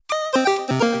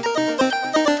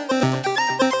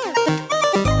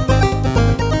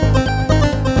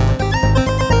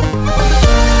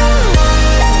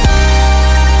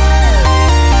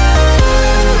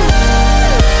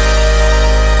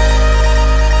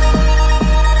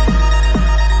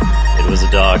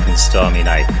dark and stormy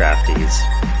night, crafties.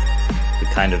 The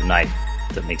kind of night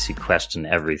that makes you question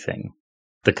everything.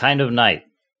 The kind of night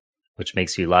which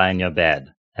makes you lie in your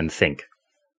bed and think,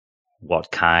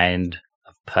 what kind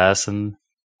of person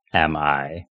am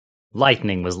I?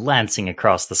 Lightning was lancing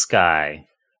across the sky.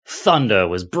 Thunder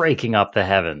was breaking up the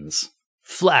heavens.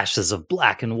 Flashes of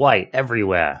black and white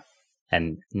everywhere.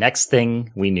 And next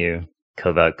thing we knew,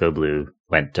 Covert Go Blue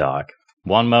went dark.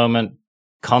 One moment,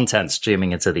 content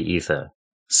streaming into the ether.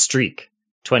 Streak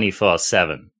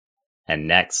 24/7. And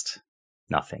next,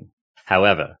 nothing.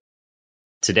 However,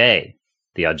 today,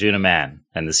 the Arjuna Man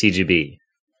and the CGB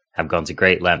have gone to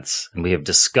great lengths, and we have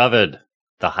discovered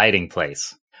the hiding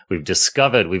place.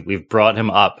 We've brought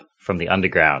him up from the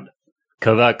underground.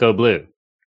 Covert Go Blue,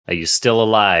 are you still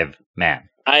alive, man?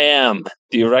 I am.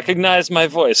 Do you recognize my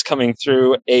voice coming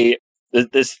through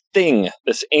this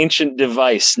ancient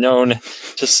device known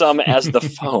to some as the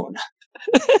phone?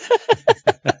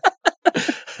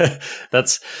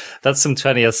 That's some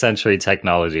 20th century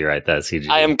technology right there, CG.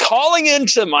 I am calling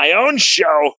into my own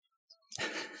show.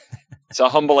 It's a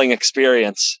humbling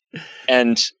experience.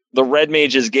 And the Red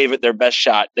Mages gave it their best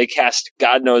shot. They cast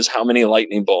God knows how many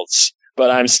lightning bolts,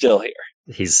 but I'm still here.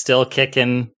 He's still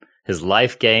kicking. His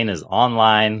life gain is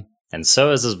online, and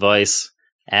so is his voice.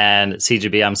 And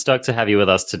CGB, I'm stoked to have you with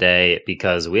us today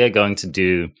because we are going to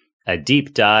do a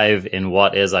deep dive in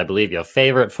what is, I believe, your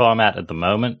favorite format at the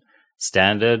moment,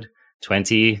 Standard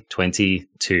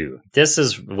 2022. This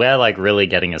is we're really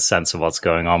getting a sense of what's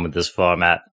going on with this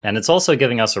format, and it's also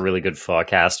giving us a really good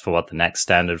forecast for what the next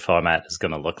Standard format is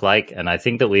going to look like. And I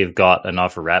think that we've got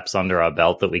enough reps under our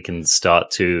belt that we can start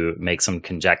to make some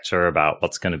conjecture about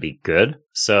what's going to be good.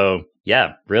 So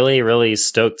yeah, really, really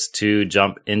stoked to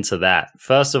jump into that.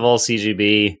 First of all,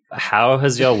 CGB, how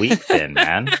has your week been,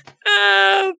 man?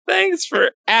 Thanks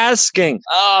for asking.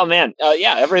 Oh, man.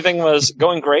 Yeah, everything was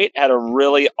going great. Had a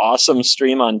really awesome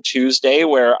stream on Tuesday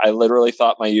where I literally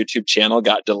thought my YouTube channel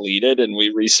got deleted, and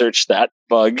we researched that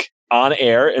bug on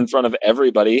air in front of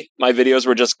everybody. My videos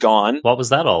were just gone. What was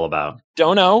that all about?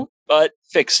 Don't know, but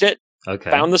fixed it. Okay.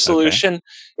 Found the solution. Okay.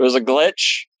 It was a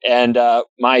glitch, and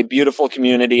my beautiful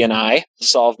community and I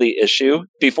solved the issue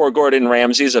before Gordon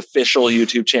Ramsay's official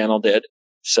YouTube channel did.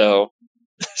 So...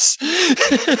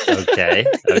 okay.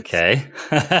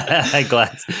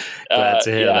 glad to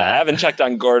hear that. I haven't checked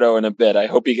on Gordo in a bit. I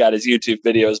hope he got his YouTube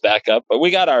videos back up, but we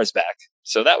got ours back,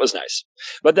 so that was nice.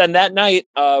 But then that night,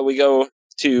 we go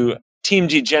to Team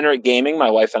Degenerate Gaming. My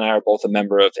wife and I are both a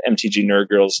member of MTG Nerd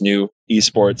Girl's new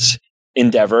esports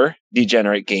endeavor,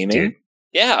 Degenerate Gaming. Dude.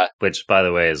 Yeah. Which, by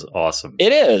the way, is awesome.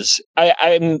 It is. I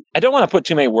don't want to put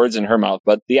too many words in her mouth,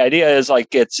 but the idea is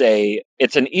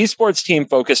it's an esports team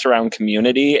focused around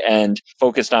community and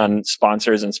focused on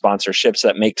sponsors and sponsorships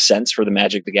that make sense for the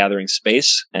Magic the Gathering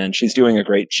space. And she's doing a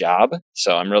great job.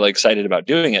 So I'm really excited about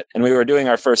doing it. And we were doing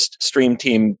our first stream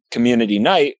team community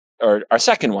night, or our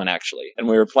second one, actually. And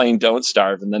we were playing Don't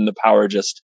Starve, and then the power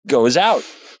just goes out.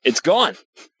 It's gone.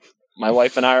 My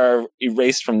wife and I are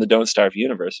erased from the Don't Starve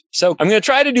universe. So I'm going to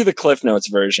try to do the Cliff Notes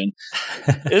version.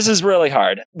 This is really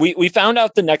hard. We found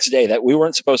out the next day that we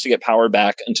weren't supposed to get power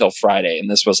back until Friday, and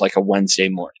this was a Wednesday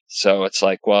morning. So it's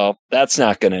well, that's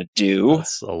not going to do.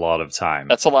 That's a lot of time.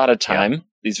 Yeah.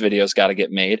 These videos got to get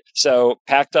made. So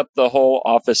packed up the whole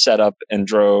office setup and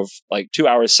drove 2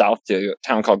 hours south to a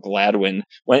town called Gladwin,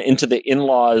 went into the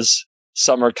in-laws'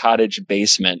 summer cottage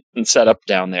basement and set up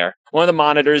down there. One of the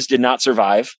monitors did not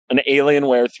survive. An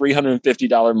Alienware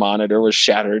 $350 monitor was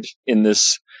shattered in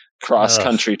this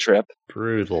cross-country trip.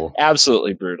 Brutal.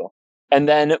 Absolutely brutal. And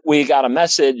then we got a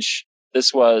message.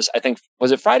 This was, I think,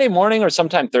 was it Friday morning or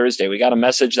sometime Thursday? We got a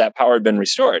message that power had been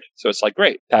restored. So it's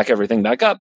great. Pack everything back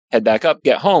up, head back up,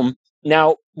 get home.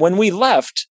 Now, when we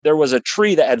left, there was a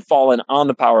tree that had fallen on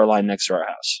the power line next to our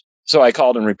house. So I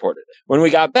called and reported it. When we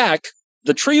got back,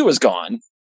 the tree was gone,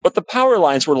 but the power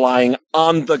lines were lying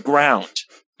on the ground,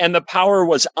 and the power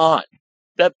was on.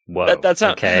 That's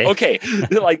not okay.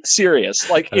 Serious.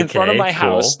 In front of my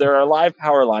house, there are live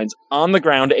power lines on the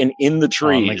ground and in the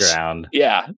trees. On the ground.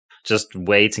 Yeah. Just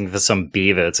waiting for some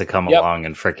beaver to come along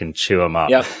and freaking chew them up.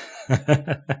 Yep.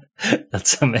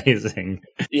 That's amazing.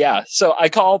 Yeah. So I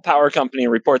call power company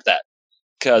and report that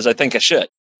because I think I should.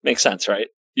 Makes sense, right?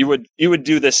 You would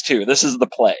do this too. This is the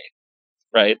play,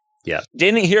 right? Yeah.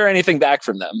 Didn't hear anything back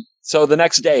from them. So the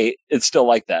next day, it's still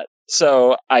like that.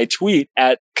 So I tweet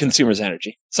at Consumers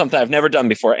Energy, something I've never done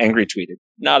before, angry tweeted.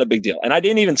 Not a big deal. And I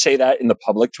didn't even say that in the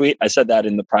public tweet. I said that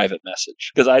in the private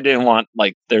message because I didn't want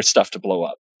their stuff to blow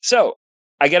up. So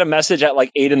I get a message at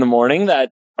 8 a.m.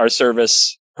 that our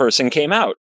service person came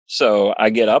out. So I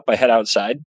get up, I head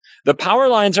outside. The power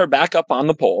lines are back up on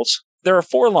the poles. there are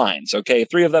 4 lines, okay?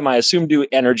 3 of them I assume do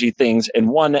energy things, and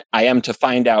 1 I am to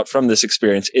find out from this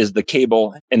experience is the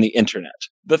cable and the internet.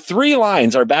 The 3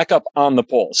 lines are back up on the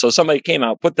pole. So somebody came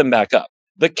out, put them back up.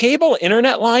 The cable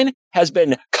internet line has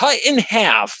been cut in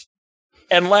half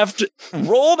and left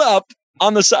rolled up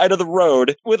on the side of the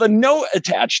road with a note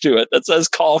attached to it that says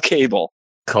call cable.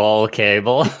 Call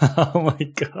cable. Oh my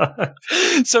God.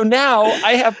 So now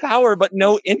I have power but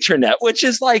no internet, which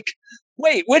is like,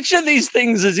 wait, which of these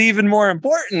things is even more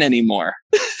important anymore?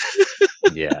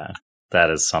 Yeah, that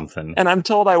is something. And I'm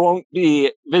told I won't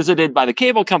be visited by the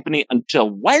cable company until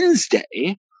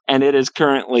Wednesday. And it is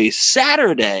currently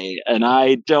Saturday, and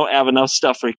I don't have enough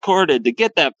stuff recorded to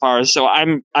get that far. So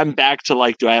I'm back to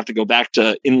like, do I have to go back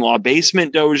to in-law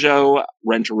basement dojo,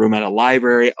 rent a room at a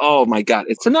library? Oh my God,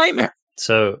 it's a nightmare.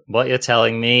 So what you're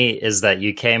telling me is that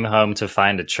you came home to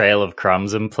find a trail of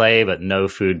crumbs in play, but no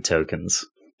food tokens.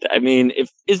 I mean,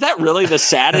 is that really the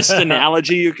saddest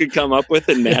analogy you could come up with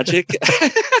in Magic?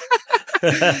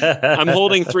 I'm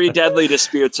holding 3 deadly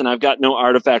disputes, and I've got no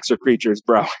artifacts or creatures,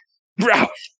 bro.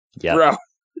 Yep. Bro.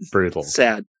 Brutal.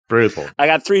 Sad. Brutal. I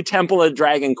got 3 Temple of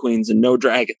Dragon Queens and no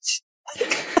dragons.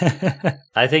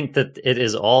 I think that it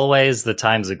is always the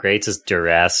times of greatest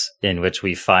duress in which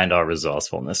we find our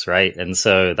resourcefulness, right? And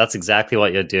so that's exactly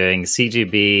what you're doing.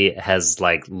 CGB has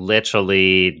like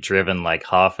literally driven like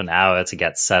half an hour to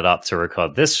get set up to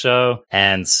record this show.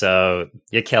 And so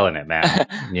you're killing it, man.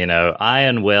 You know,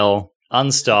 Iron Will.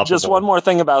 Unstoppable. Just one more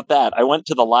thing about that. I went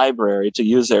to the library to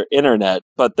use their internet,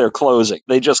 but they're closing.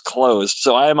 They just closed.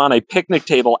 So I am on a picnic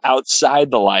table outside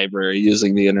the library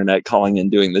using the internet, calling and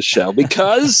doing this show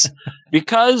because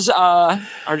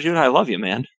Arjun, I love you,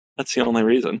 man. That's the only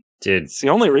reason. Dude, it's the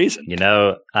only reason. You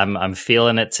know, I'm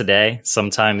feeling it today.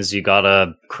 Sometimes you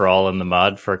gotta crawl in the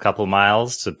mud for a couple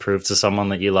miles to prove to someone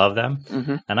that you love them.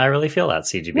 Mm-hmm. And I really feel that,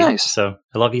 CGB. Nice. So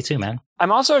I love you too, man.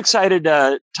 I'm also excited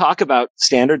to talk about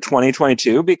Standard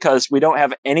 2022 because we don't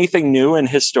have anything new in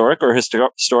Historic or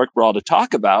Historic Brawl to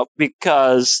talk about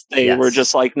because they were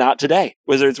just like, not today.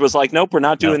 Wizards was like, nope, we're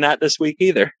not doing that this week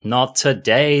either. Not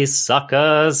today,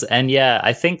 suckers. And yeah,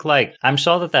 I think like, I'm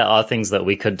sure that there are things that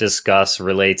we could discuss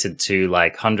related to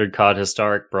like 100 card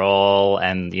Historic Brawl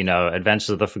and, you know, Adventures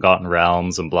of the Forgotten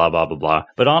Realms and blah, blah, blah, blah.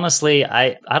 But honestly,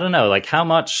 I don't know, like how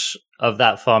much of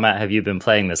that format have you been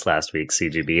playing this last week,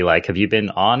 CGB? Like, have you been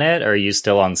on it or are you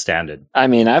still on Standard? I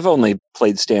mean, I've only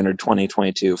played Standard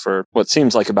 2022 for what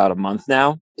seems like about a month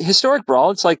now. Historic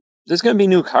Brawl, it's like, there's going to be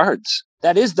new cards.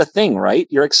 That is the thing, right?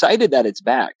 You're excited that it's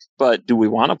back, but do we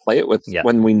want to play it with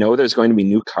when we know there's going to be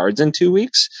new cards in 2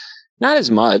 weeks? Not as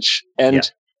much.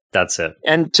 And that's it.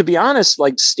 And to be honest,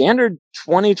 like Standard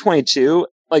 2022,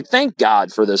 like, thank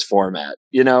God for this format,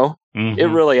 you know? Mm-hmm. It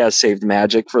really has saved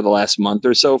Magic for the last month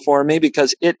or so for me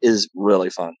because it is really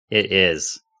fun. It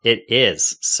is. It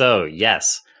is. So,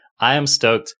 yes, I am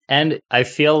stoked. And I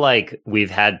feel like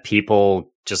we've had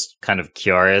people just kind of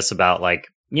curious about like,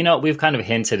 you know, we've kind of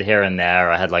hinted here and there.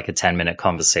 I had like a 10-minute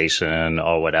conversation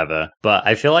or whatever, but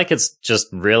I feel like it's just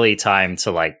really time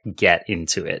to like get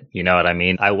into it. You know what I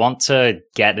mean? I want to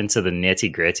get into the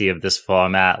nitty gritty of this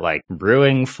format, like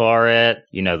brewing for it,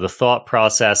 you know, the thought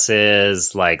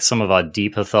processes, like some of our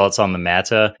deeper thoughts on the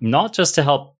meta, not just to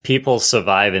help people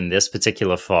survive in this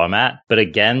particular format, but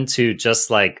again, to just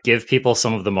like give people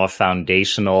some of the more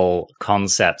foundational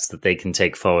concepts that they can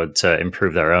take forward to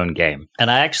improve their own game.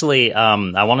 And I actually,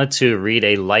 I wanted to read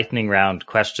a lightning round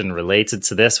question related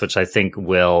to this, which I think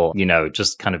will, you know,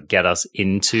 just kind of get us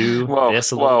into this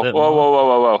a little bit more.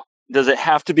 Whoa. Does it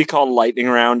have to be called lightning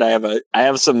round? I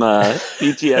have some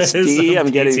PTSD. I'm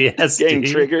getting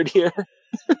triggered here.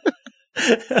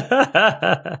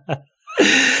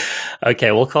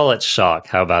 Okay, we'll call it shock.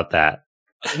 How about that?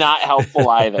 Not helpful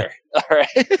either. All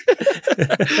right.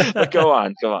 But go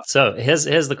on. So here's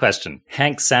the question.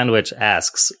 Hank Sandwich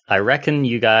asks, I reckon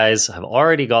you guys have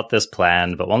already got this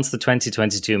planned, but once the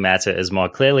 2022 meta is more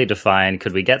clearly defined,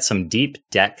 could we get some deep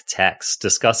deck text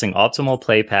discussing optimal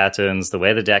play patterns, the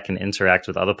way the deck can interact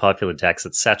with other popular decks,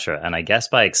 etc.? And I guess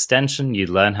by extension, you'd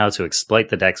learn how to exploit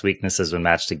the deck's weaknesses when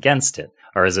matched against it.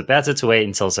 Or is it better to wait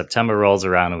until September rolls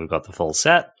around and we've got the full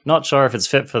set? Not sure if it's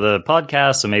fit for the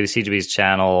podcast or maybe CGB's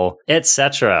channel,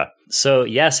 etc. So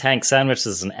yes, Hank Sandwich,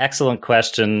 this is an excellent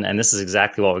question, and this is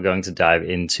exactly what we're going to dive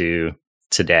into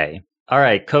today. All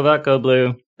right, Covert Go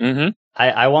Blue. Mm-hmm.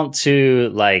 I want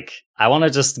to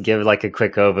just give like a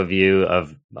quick overview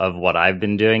of what I've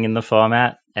been doing in the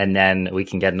format, and then we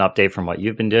can get an update from what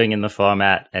you've been doing in the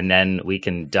format, and then we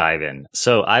can dive in.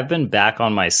 So I've been back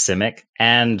on my Simic,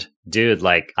 and dude,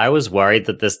 like, I was worried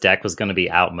that this deck was going to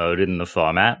be outmoded in the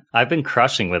format. I've been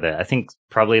crushing with it. I think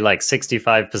probably like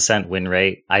 65% win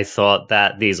rate. I thought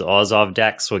that these Orzhov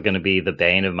decks were going to be the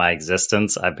bane of my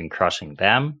existence. I've been crushing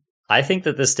them. I think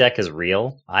that this deck is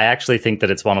real. I actually think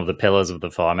that it's one of the pillars of the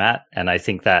format, and I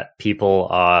think that people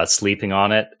are sleeping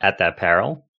on it at their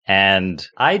peril. And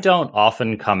I don't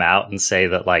often come out and say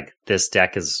that, like, this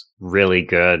deck is really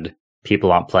good.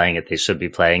 People aren't playing it. They should be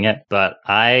playing it. But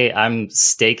I'm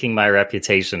staking my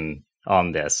reputation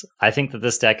on this. I think that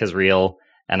this deck is real.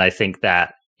 And I think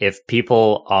that if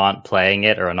people aren't playing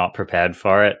it or are not prepared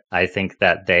for it, I think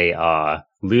that they are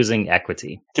losing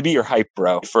equity. To be your hype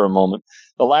bro for a moment,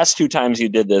 the last 2 times you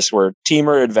did this were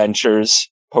Temur Adventures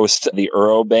post the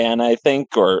Uro ban, I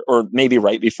think, or maybe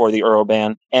right before the Uro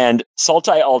ban, and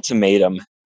Sultai Ultimatum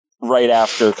right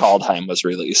after Kaldheim was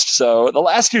released. So the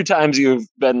last 2 times you've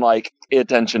been like, pay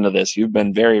attention to this. You've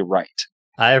been very right.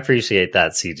 I appreciate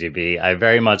that, CGB. I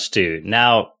very much do.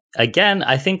 Now, again,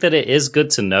 I think that it is good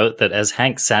to note that, as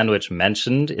Hank Sandwich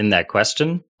mentioned in that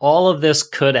question, all of this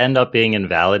could end up being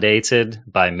invalidated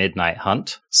by Midnight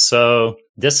Hunt. So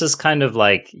this is kind of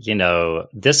like,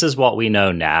 this is what we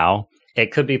know now.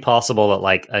 It could be possible that,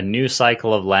 like, a new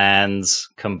cycle of lands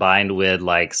combined with,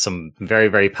 like, some very,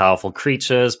 very powerful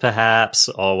creatures, perhaps,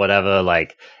 or whatever,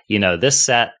 like, this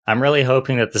set, I'm really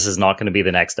hoping that this is not going to be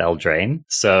the next Eldraine.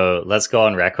 So let's go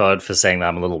on record for saying that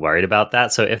I'm a little worried about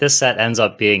that. So if this set ends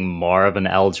up being more of an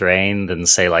Eldraine than,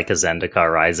 say, like a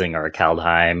Zendikar Rising or a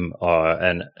Kaldheim or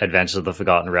an Adventures of the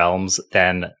Forgotten Realms,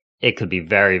 then it could be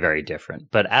very, very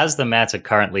different. But as the meta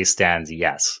currently stands,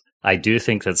 yes, I do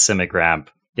think that Simic Ramp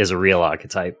is a real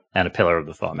archetype and a pillar of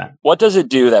the format. What does it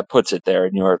do that puts it there,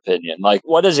 in your opinion? Like,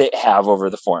 what does it have over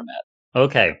the format?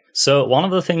 Okay, so one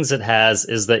of the things it has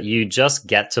is that you just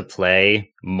get to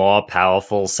play more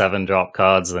powerful 7-drop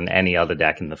cards than any other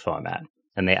deck in the format,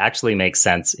 and they actually make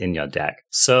sense in your deck.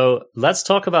 So let's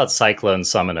talk about Cyclone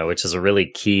Summoner, which is a really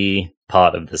key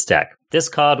part of this deck. This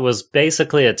card was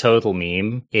basically a total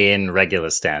meme in regular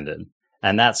standard.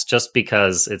 And that's just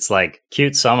because it's like,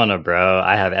 cute summoner, bro.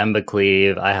 I have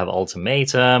Embercleave, I have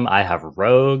Ultimatum, I have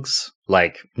Rogues.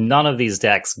 Like, none of these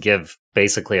decks give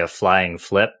basically a flying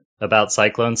flip about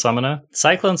Cyclone Summoner.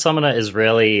 Cyclone Summoner is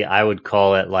really, I would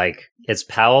call it, like, it's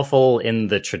powerful in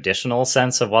the traditional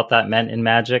sense of what that meant in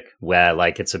Magic, where,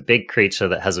 like, it's a big creature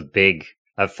that has a big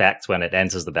effect when it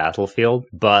enters the battlefield.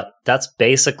 But that's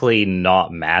basically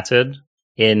not mattered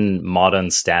in modern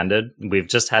standard. We've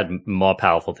just had more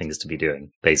powerful things to be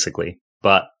doing, basically.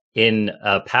 But in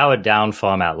a powered down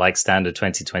format like Standard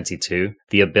 2022,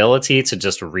 the ability to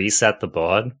just reset the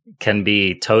board can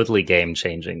be totally game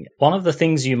changing. One of the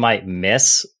things you might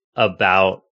miss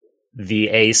about the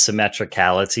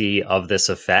asymmetricality of this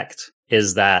effect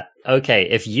is that, okay,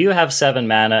 if you have 7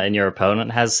 mana and your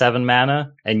opponent has 7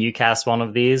 mana and you cast one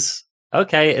of these,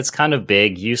 okay, it's kind of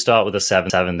big. You start with a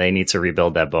 7/7. They need to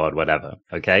rebuild their board, whatever.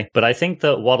 Okay. But I think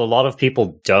that what a lot of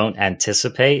people don't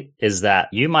anticipate is that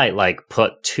you might, like,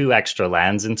 put 2 extra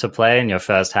lands into play in your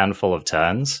first handful of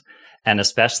turns. And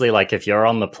especially, like, if you're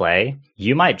on the play,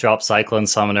 you might drop Cyclone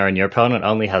Summoner and your opponent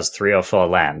only has 3 or 4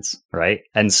 lands, right?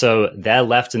 And so they're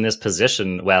left in this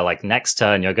position where, like, next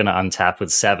turn you're going to untap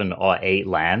with 7 or 8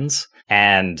 lands.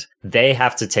 And they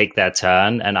have to take their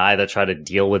turn and either try to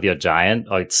deal with your giant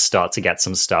or start to get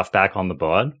some stuff back on the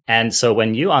board. And so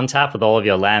when you untap with all of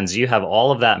your lands, you have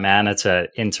all of that mana to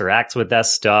interact with their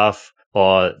stuff,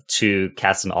 or to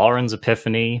cast an Alrund's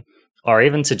Epiphany, or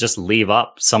even to just leave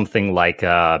up something like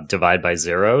Divide by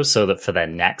Zero, so that for their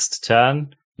next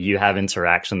turn, you have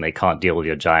interaction, they can't deal with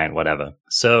your giant, whatever.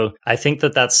 So I think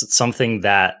that that's something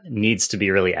that needs to be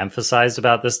really emphasized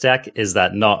about this deck, is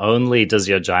that not only does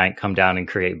your giant come down and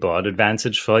create board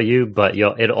advantage for you, but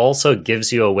it also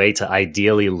gives you a way to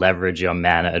ideally leverage your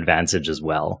mana advantage as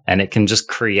well. And it can just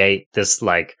create this,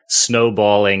 like,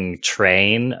 snowballing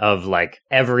train of, like,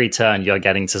 every turn you're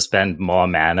getting to spend more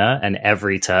mana, and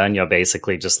every turn you're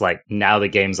basically just like, now the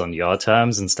game's on your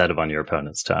terms instead of on your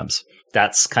opponent's terms.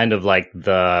 That's kind of like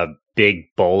the big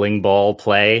bowling ball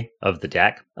play of the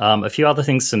deck. A few other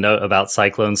things to note about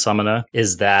Cyclone Summoner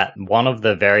is that one of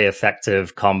the very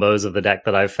effective combos of the deck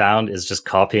that I've found is just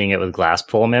copying it with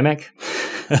Glasspool Mimic.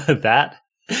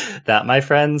 That, my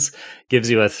friends, gives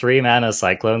you a 3-mana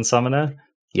Cyclone Summoner.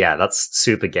 Yeah, that's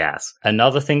super gas.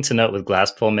 Another thing to note with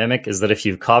Glasspool Mimic is that if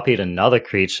you've copied another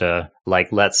creature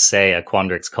like let's say a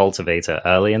Quandrix Cultivator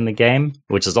early in the game,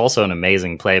 which is also an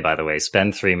amazing play, by the way.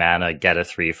 Spend 3 mana, get a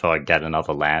 3/4, get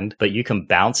another land, but you can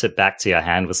bounce it back to your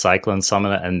hand with Cyclone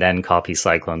Summoner and then copy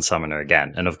Cyclone Summoner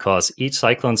again. And of course, each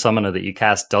Cyclone Summoner that you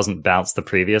cast doesn't bounce the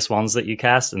previous ones that you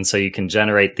cast, and so you can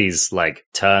generate these like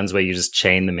turns where you just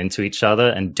chain them into each other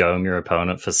and dome your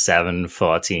opponent for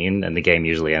 7-14, and the game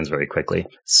usually ends very quickly.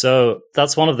 So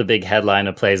that's one of the big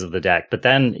headliner plays of the deck. But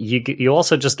then you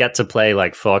also just get to play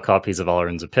like 4 copies of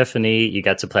Alrund's Epiphany. You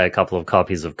get to play a couple of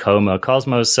copies of Koma,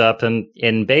 Cosmos Serpent.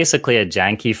 In basically a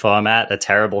janky format, a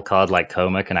terrible card like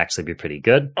Koma can actually be pretty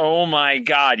good. Oh my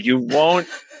god, you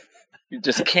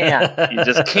just can't. You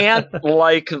just can't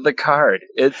like the card.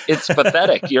 It's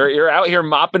pathetic. You're out here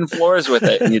mopping floors with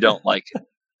it and you don't like it.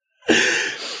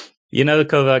 You know,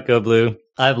 Covert Go Blue,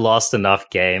 I've lost enough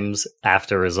games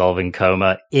after resolving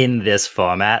Koma in this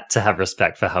format to have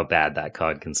respect for how bad that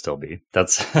card can still be.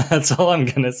 That's all I'm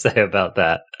going to say about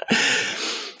that.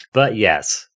 But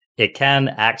yes, it can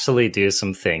actually do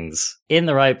some things in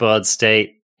the right board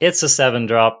state. It's a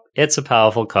 7-drop. It's a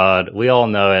powerful card. We all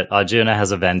know it. Arjuna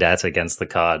has a vendetta against the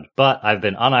card, but I've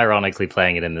been unironically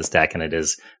playing it in this deck, and it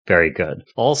is very good.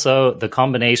 Also, the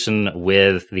combination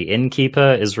with the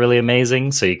Innkeeper is really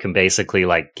amazing. So you can basically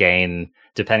like gain,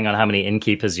 depending on how many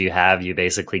Innkeepers you have, you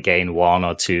basically gain 1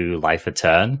 or 2 life a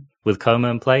turn with Koma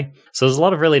in play. So there's a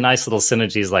lot of really nice little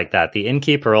synergies like that. The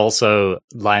Innkeeper also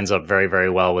lines up very,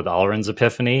 very well with Alrund's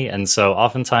Epiphany. And so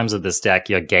oftentimes with this deck,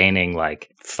 you're gaining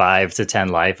like 5 to 10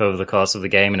 life over the course of the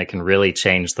game, and it can really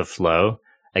change the flow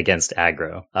against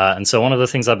aggro. And so one of the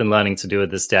things I've been learning to do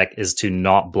with this deck is to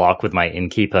not block with my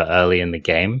Innkeeper early in the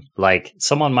game. Like,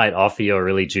 someone might offer you a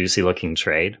really juicy looking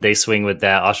trade. They swing with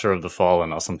their Usher of the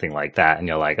Fallen or something like that, and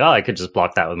you're like, oh, I could just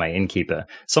block that with my Innkeeper.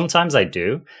 Sometimes I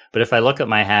do, but if I look at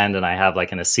my hand and I have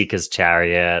like an Asika's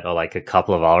Chariot or like a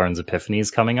couple of Alrund's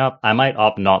Epiphanies coming up, I might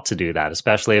opt not to do that,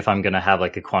 especially if I'm going to have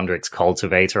like a Quandrix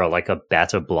Cultivator or like a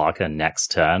better blocker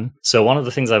next turn. So one of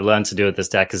the things I've learned to do with this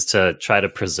deck is to try to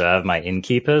preserve my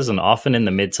Innkeeper, and often in the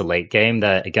mid to late game,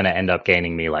 they're going to end up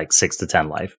gaining me like 6 to 10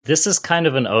 life. This is kind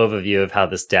of an overview of how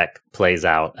this deck plays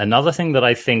out. Another thing that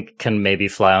I think can maybe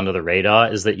fly under the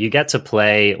radar is that you get to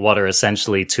play what are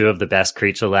essentially 2 of the best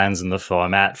creature lands in the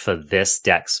format for this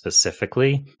deck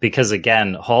specifically, because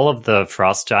again, Hall of the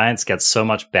Frost Giants gets so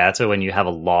much better when you have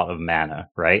a lot of mana,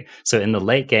 right? So in the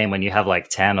late game, when you have like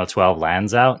 10 or 12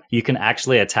 lands out, you can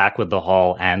actually attack with the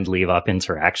Hall and leave up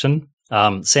interaction.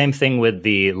 Same thing with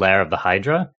the Lair of the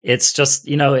Hydra. It's just,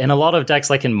 you know, in a lot of decks,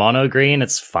 like in mono green,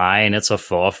 it's fine. It's a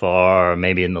 4/4, or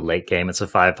maybe in the late game, it's a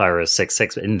 5/5 or a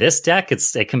 6/6. In this deck,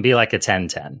 it can be like a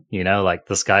 10/10, you know, like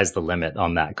the sky's the limit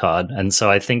on that card. And so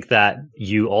I think that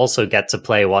you also get to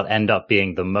play what end up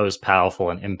being the most powerful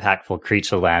and impactful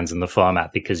creature lands in the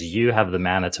format because you have the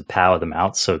mana to power them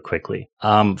out so quickly.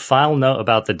 Final note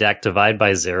about the deck, Divide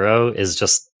by Zero is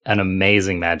just an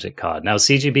amazing Magic card. Now,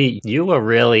 CGB, you were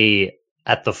really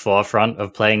at the forefront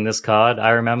of playing this card. I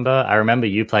remember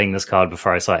you playing this card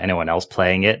before I saw anyone else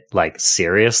playing it, like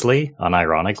seriously,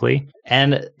 unironically.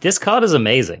 And this card is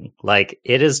amazing. Like,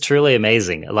 it is truly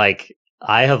amazing. Like,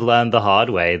 I have learned the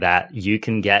hard way that you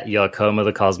can get your Koma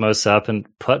the Cosmos Serpent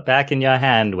put back in your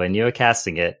hand when you're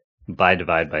casting it by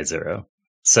Divide by Zero.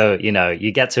 So, you know,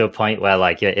 you get to a point where,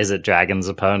 like, your Izzet Dragon's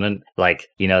opponent, like,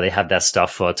 you know, they have their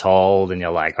stuff foretold, and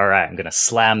you're like, all right, I'm going to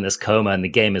slam this Koma, and the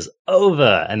game is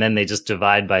over. And then they just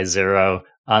Divide by Zero,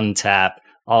 untap,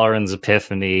 Alrund's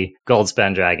Epiphany,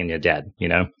 Goldspan Dragon, you're dead, you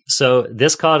know? So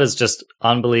this card is just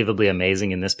unbelievably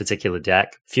amazing in this particular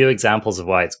deck. Few examples of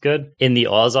why it's good. In the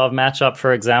Orzhov matchup,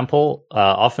 for example,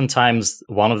 oftentimes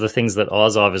one of the things that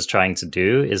Orzhov is trying to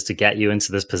do is to get you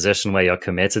into this position where you're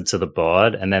committed to the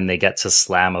board, and then they get to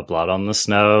slam a Blood on the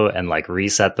Snow and like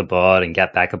reset the board and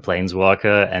get back a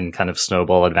Planeswalker and kind of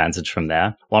snowball advantage from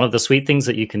there. One of the sweet things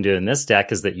that you can do in this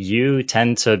deck is that you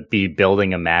tend to be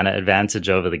building a mana advantage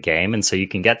over the game, and so you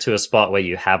can get to a spot where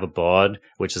you have a board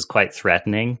which is quite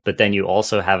threatening, but then you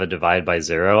also have a Divide by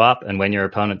Zero up, and when your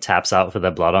opponent taps out for their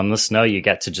Blood on the Snow, you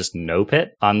get to just nope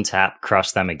it, untap,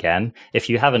 crush them again. If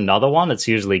you have another one, it's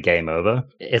usually game over.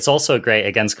 It's also great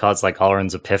against cards like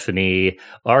Alrund's Epiphany,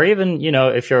 or even, you know,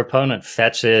 if your opponent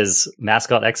fetches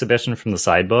Mascot Exhibition from the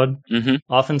sideboard.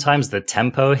 Oftentimes the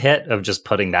tempo hit of just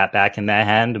putting that back in their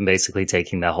hand and basically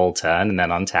taking their whole turn and then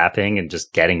untapping and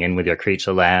just getting in with your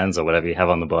creature lands or whatever you have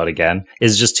on the board again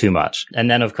is just too much. And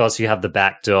then, of course, you have the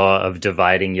backdoor of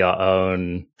dividing adding your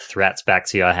own threats back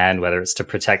to your hand, whether it's to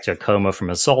protect your Coma from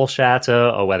a Soul Shatter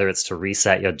or whether it's to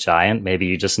reset your Giant. Maybe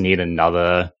you just need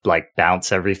another, like,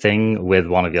 bounce everything with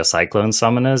one of your Cyclone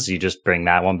Summoners. You just bring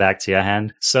that one back to your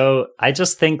hand. So I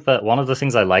just think that one of the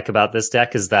things I like about this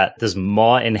deck is that there's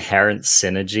more inherent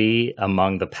synergy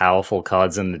among the powerful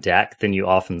cards in the deck than you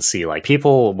often see. Like,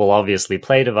 people will obviously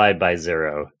play Divide by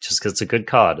Zero just because it's a good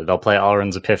card. They'll play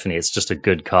Alrund's Epiphany. It's just a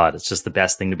good card. It's just the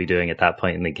best thing to be doing at that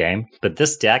point in the game. But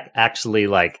this deck actually,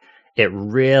 like, it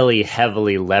really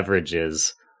heavily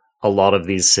leverages a lot of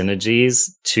these synergies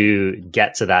to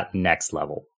get to that next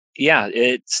level. Yeah,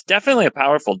 it's definitely a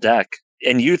powerful deck.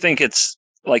 And you think it's,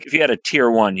 like, if you had a tier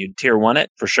 1, you'd tier 1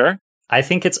 it for sure? I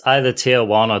think it's either tier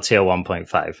 1 or tier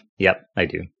 1.5. Yep, I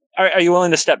do. Are you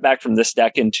willing to step back from this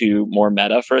deck into more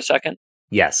meta for a second?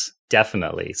 Yes,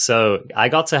 definitely. So I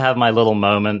got to have my little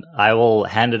moment. I will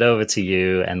hand it over to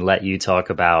you and let you talk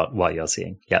about what you're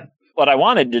seeing. Yep. What I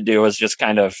wanted to do was just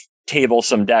kind of table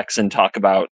some decks and talk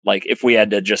about, like, if we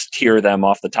had to just tier them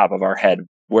off the top of our head,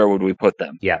 where would we put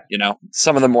them? Yeah. You know,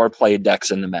 some of the more played decks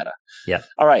in the meta. Yeah.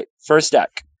 All right. First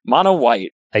deck, Mono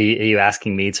White. Are you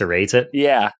asking me to rate it?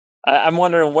 Yeah. I'm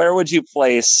wondering, where would you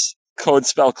place Code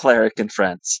Spell Cleric and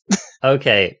Friends?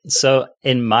 Okay. So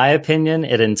in my opinion,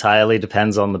 it entirely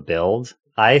depends on the build.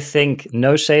 I think,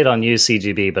 no shade on you,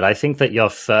 CGB, but I think that your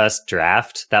first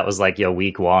draft, that was like your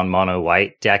week 1 mono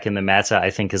white deck in the meta, I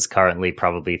think is currently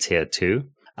probably tier 2.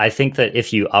 I think that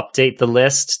if you update the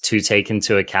list to take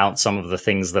into account some of the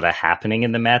things that are happening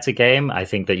in the meta game, I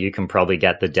think that you can probably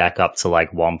get the deck up to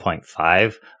like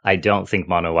 1.5. I don't think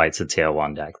mono white's a tier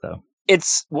 1 deck, though.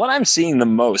 It's what I'm seeing the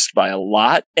most by a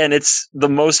lot, and it's the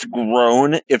most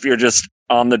grown if you're just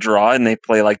on the draw and they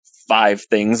play like 5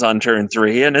 things on turn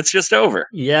 3 and it's just over.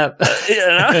 Yep. You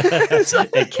know?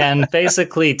 It can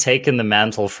basically take in the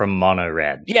mantle from mono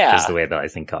red. Yeah. Is the way that I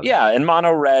think of it. Yeah, and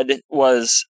mono red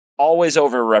was always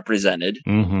overrepresented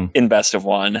in best of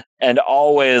 1 and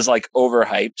always like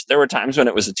overhyped. There were times when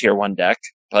it was a tier 1 deck,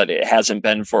 but it hasn't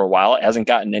been for a while. It hasn't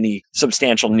gotten any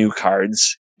substantial new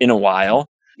cards in a while.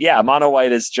 Yeah, mono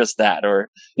white is just that. Or,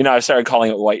 you know, I've started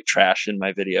calling it white trash in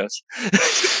my videos.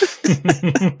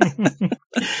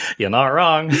 You're not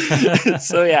wrong.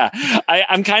 So yeah,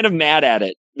 I'm kind of mad at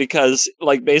it because,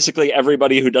 like, basically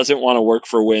everybody who doesn't want to work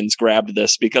for wins grabbed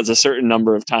this because a certain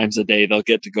number of times a day they'll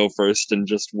get to go first and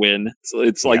just win. So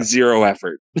it's like zero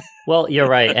effort. Well, you're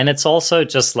right. And it's also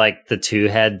just like the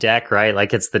 2-head deck, right?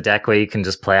 Like, it's the deck where you can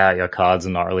just play out your cards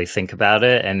and not really think about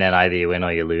it. And then either you win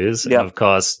or you lose. Yep. And of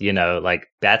course, you know, like,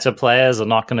 better players are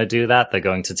not going to do that. They're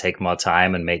going to take more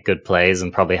time and make good plays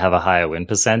and probably have a higher win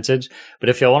percentage. But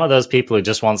if you're one of those people who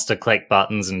just wants to click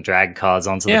buttons and drag cards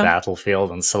onto the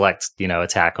battlefield and select, you know,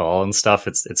 attack all and stuff,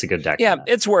 it's a good deck. Yeah,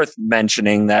 it's worth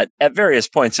mentioning that at various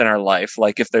points in our life,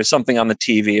 like if there's something on the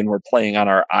TV and we're playing on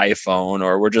our iPhone,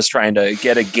 or we're just trying to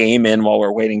get a game in while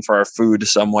we're waiting for our food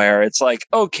somewhere, it's like,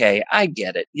 okay, I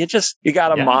get it. You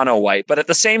got a mono white. But at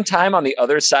the same time, on the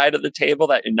other side of the table,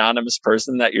 that anonymous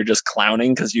person that you're just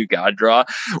clowning because you god draw,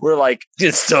 we're like,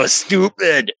 it's so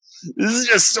stupid. This is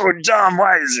just so dumb.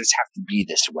 Why does this have to be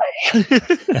this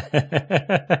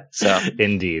way? So,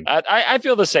 indeed. I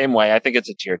feel the same way. I think it's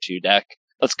a tier 2 deck.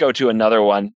 Let's go to another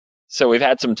one. So we've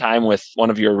had some time with one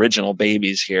of your original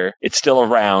babies here. It's still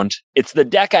around. It's the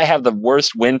deck I have the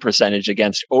worst win percentage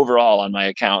against overall on my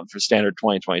account for Standard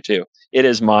 2022. It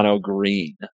is Mono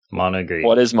Green. Mono Green.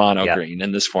 What is Mono Green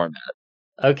in this format?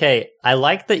 Okay, I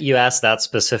like that you asked that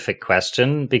specific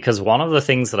question, because one of the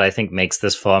things that I think makes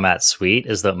this format sweet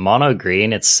is that Mono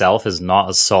Green itself is not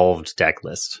a solved deck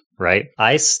list, right?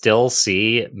 I still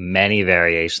see many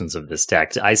variations of this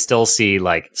deck. I still see,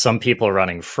 like, some people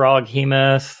running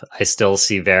Froghemoth. I still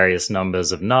see various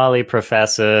numbers of Gnarly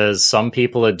Professors. Some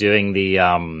people are doing the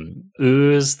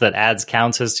ooze that adds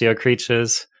counters to your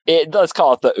creatures. Let's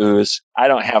call it the ooze. I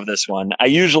don't have this one. I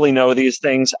usually know these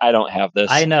things. I don't have this.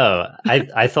 I know.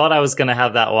 I thought I was going to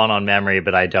have that one on memory,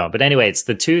 but I don't. But anyway, it's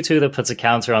the 2/2 that puts a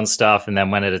counter on stuff, and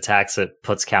then when it attacks, it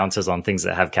puts counters on things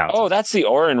that have counters. Oh, that's the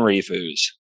Oran Reef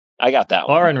ooze. I got that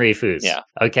one. Oran Reef ooze. Yeah.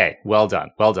 Okay, well done.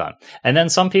 Well done. And then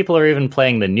some people are even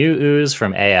playing the new ooze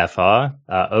from AFR,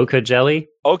 Ochre Jelly.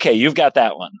 Okay, you've got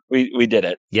that one. We did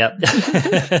it. Yep.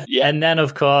 Yeah. And then,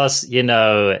 of course, you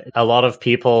know, a lot of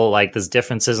people, like, there's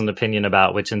differences in opinion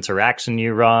about which interaction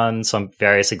you run. Some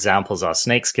various examples are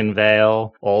Snakeskin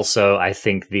Veil. Also, I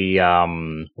think the,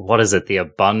 what is it? The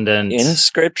Abundant...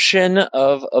 Inscription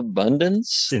of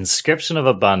Abundance? Inscription of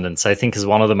Abundance, I think, is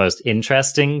one of the most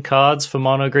interesting cards for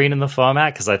Mono Green in the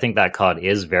format, because I think that card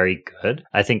is very good.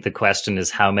 I think the question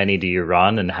is, how many do you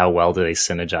run and how well do they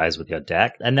synergize with your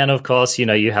deck? And then, of course, you know,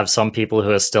 you have some people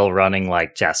who are still running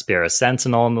like Jaspera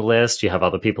Sentinel on the list. You have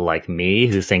other people like me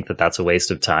who think that that's a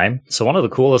waste of time. So one of the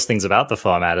coolest things about the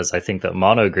format is I think that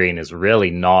mono green is really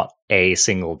not a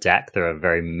single deck. There are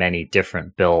very many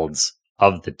different builds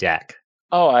of the deck.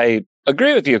 Oh, I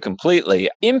agree with you completely.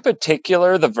 In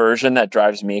particular, the version that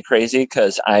drives me crazy,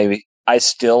 because I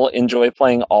still enjoy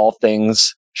playing all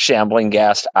things Shambling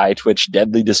Ghast, Eye Twitch,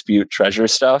 Deadly Dispute, treasure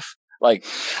stuff. Like,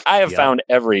 I have found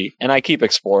and I keep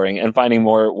exploring and finding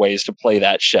more ways to play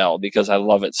that shell because I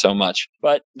love it so much.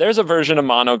 But there's a version of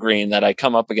mono green that I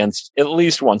come up against at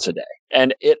least once a day.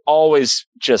 And it always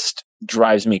just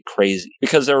drives me crazy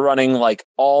because they're running like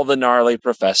all the gnarly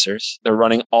professors. They're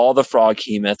running all the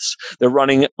Froghemoths. They're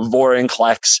running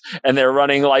Vorinclex, and they're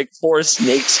running like 4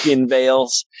 snakeskin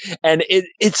veils. And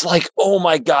it's like, oh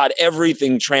my God,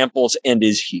 everything tramples and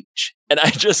is huge. And I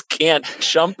just can't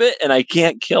chump it and I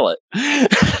can't kill it.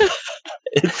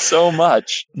 It's so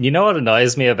much. You know what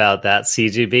annoys me about that,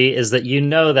 CGB, is that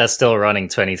they're still running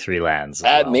 23 lands.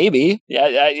 Well. Maybe.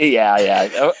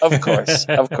 Yeah. Of course.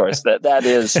 Of course. That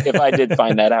is, if I did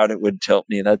find that out, it would tilt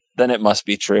me. Then it must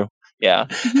be true. Yeah.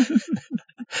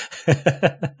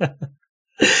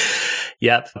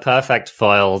 Yep. Perfect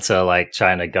foil to like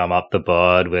trying to gum up the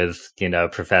board with,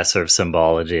 Professor of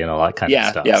Symbology and all that kind of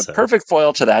stuff. Yeah. So. Perfect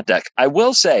foil to that deck. I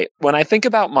will say, when I think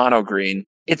about mono green,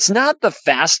 it's not the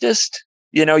fastest.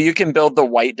 You can build the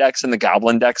white decks and the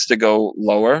goblin decks to go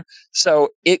lower. So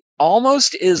it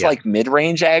almost is like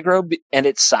mid-range aggro, and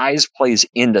its size plays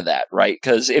into that, right?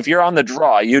 Because if you're on the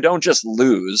draw, you don't just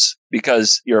lose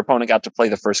because your opponent got to play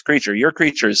the first creature. Your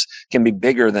creatures can be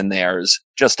bigger than theirs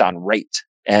just on rate.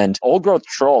 And Old Growth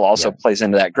Troll also plays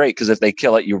into that great because if they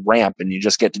kill it, you ramp and you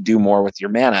just get to do more with your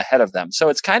mana ahead of them. So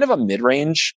it's kind of a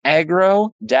mid-range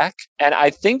aggro deck. And I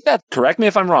think that, correct me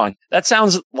if I'm wrong, that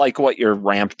sounds like what your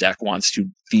ramp deck wants to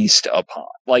feast upon.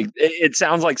 Like, it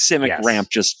sounds like Simic Ramp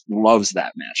just loves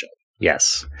that matchup.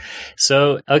 Yes.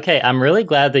 So, okay, I'm really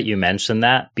glad that you mentioned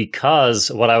that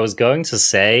because what I was going to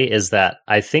say is that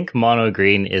I think mono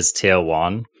green is tier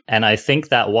 1. And I think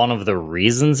that one of the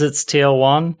reasons it's tier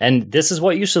 1, and this is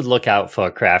what you should look out for,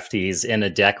 crafties, in a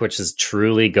deck which is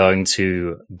truly going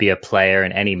to be a player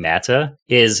in any meta,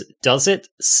 is does it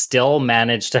still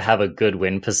manage to have a good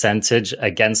win percentage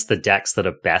against the decks that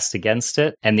are best against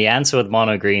it? And the answer with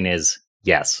mono green is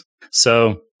yes.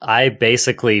 So I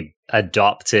basically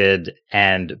adopted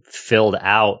and filled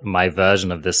out my version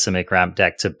of this Simic Ramp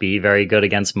deck to be very good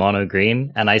against mono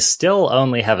green, and I still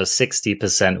only have a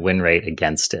 60% win rate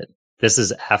against it. This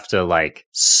is after like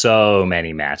so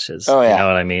many matches. Oh, yeah. You know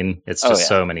what I mean? It's just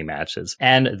so many matches.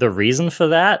 And the reason for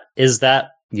that is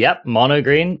that, mono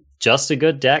green, just a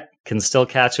good deck, can still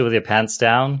catch you with your pants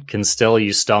down,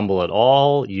 you stumble at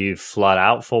all, you flood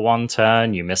out for one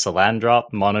turn, you miss a land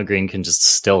drop, mono green can just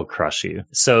still crush you.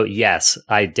 So yes,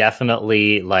 I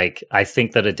definitely I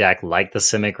think that a deck like the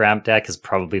Simic Ramp deck is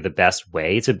probably the best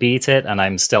way to beat it, and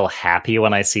I'm still happy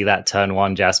when I see that turn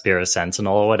 1 Jaspera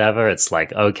Sentinel or whatever. It's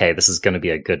like, okay, this is going to be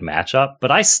a good matchup,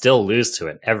 but I still lose to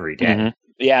it every day. Mm-hmm.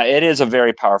 Yeah, it is a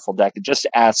very powerful deck. It just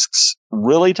asks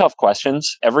really tough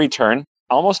questions every turn.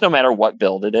 Almost no matter what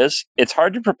build it is, it's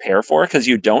hard to prepare for because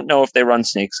you don't know if they run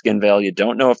Snakeskin Veil. You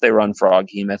don't know if they run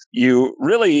Froghemoth. You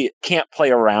really can't play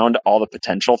around all the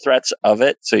potential threats of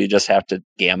it, so you just have to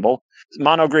gamble.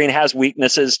 Mono green has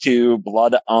weaknesses to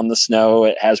Blood on the Snow.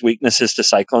 It has weaknesses to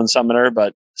Cyclone Summoner,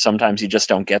 but sometimes you just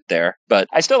don't get there. But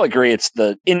I still agree. It's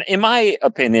in my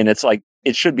opinion, it's like,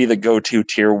 it should be the go-to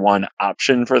tier 1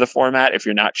 option for the format if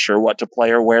you're not sure what to play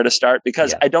or where to start,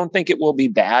 because I don't think it will be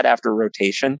bad after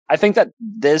rotation. I think that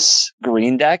this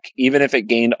green deck, even if it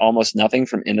gained almost nothing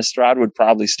from Innistrad, would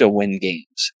probably still win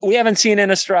games. We haven't seen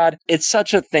Innistrad. It's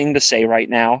such a thing to say right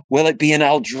now. Will it be an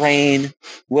Eldraine?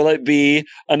 Will it be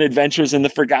an Adventures in the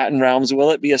Forgotten Realms?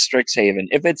 Will it be a Strixhaven?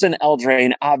 If it's an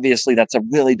Eldraine, obviously that's a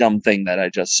really dumb thing that I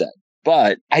just said.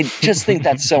 But I just think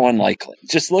that's so unlikely.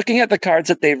 Just looking at the cards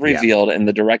that they've revealed and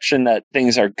the direction that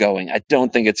things are going, I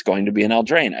don't think it's going to be an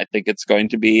Eldraine. I think it's going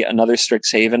to be another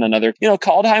Strixhaven, another...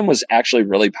 Kaldheim was actually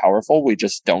really powerful. We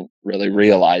just don't really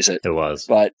realize it. It was.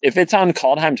 But if it's on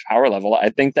Kaldheim's power level,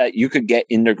 I think that you could get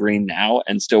into green now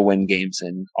and still win games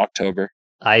in October.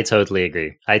 I totally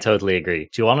agree.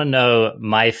 Do you want to know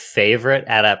my favorite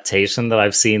adaptation that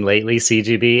I've seen lately,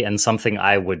 CGB, and something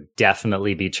I would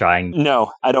definitely be trying?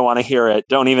 No, I don't want to hear it.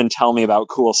 Don't even tell me about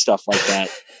cool stuff like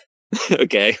that.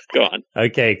 Okay, go on.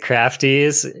 Okay,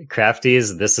 crafties,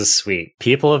 this is sweet.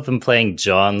 People have been playing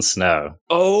Jon Snow.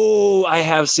 Oh, I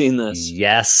have seen this.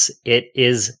 Yes, it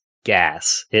is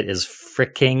gas. It is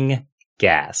freaking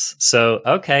gas. So,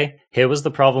 okay, Here was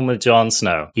the problem with Jon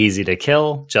Snow. Easy to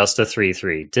kill, just a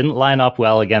 3/3. Didn't line up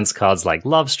well against cards like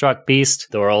Lovestruck Beast.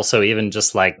 There were also even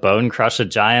just like Bone Crusher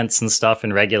Giants and stuff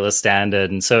in regular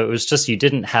standard. And so it was just, you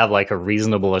didn't have like a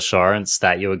reasonable assurance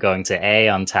that you were going to A,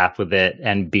 untap with it,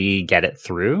 and B, get it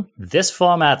through. This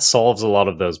format solves a lot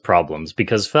of those problems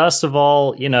because first of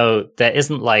all, you know, there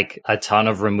isn't like a ton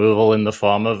of removal in the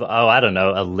form of,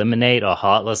 Eliminate or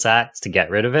Heartless Act to get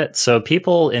rid of it. So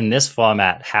people in this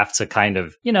format have to kind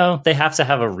of, they have to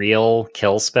have a real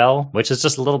kill spell, which is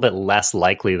just a little bit less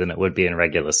likely than it would be in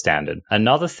regular standard.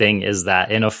 Another thing is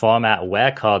that in a format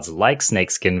where cards like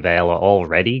Snakeskin Veil are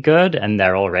already good and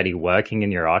they're already working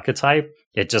in your archetype,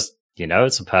 it just,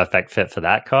 it's a perfect fit for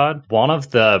that card. One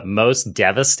of the most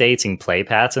devastating play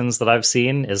patterns that I've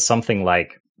seen is something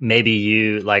like, maybe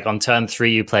you, like on turn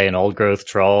 3, you play an Old Growth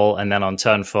Troll, and then on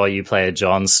turn 4, you play a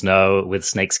Jon Snow with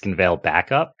Snakeskin Veil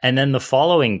backup. And then the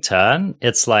following turn,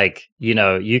 it's like,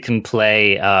 you can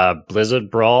play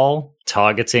Blizzard Brawl,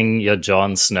 targeting your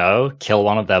Jon Snow, kill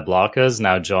one of their blockers.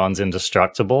 Now Jon's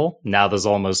indestructible. Now there's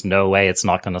almost no way it's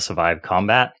not going to survive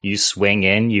combat. You swing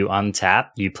in, you untap,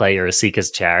 you play your Seeker's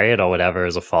Chariot or whatever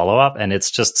as a follow-up, and it's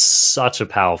just such a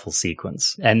powerful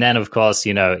sequence. And then, of course,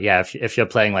 if you're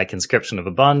playing like Inscription of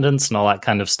Abundance and all that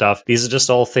kind of stuff, these are just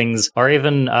all things, or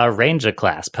even Ranger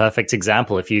class. Perfect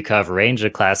example. If you curve Ranger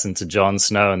class into Jon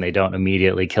Snow and they don't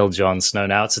immediately kill Jon Snow,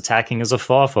 now it's attacking as a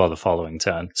 4/4 the following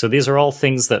turn. So these are all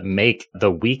things that make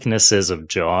the weaknesses of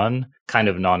Jon kind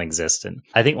of non-existent.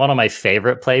 I think one of my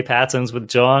favorite play patterns with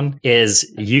Jon is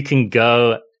you can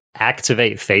go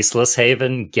activate Faceless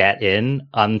Haven, get in,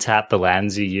 untap the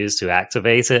lands you use to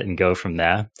activate it, and go from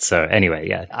there. So anyway,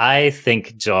 yeah, I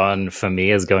think Jon, for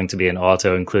me, is going to be an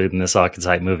auto-include in this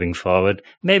archetype moving forward.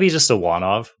 Maybe just a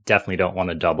one-of. Definitely don't want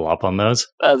to double up on those.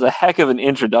 That's a heck of an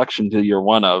introduction to your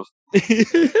one-of.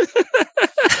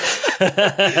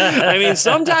 I mean,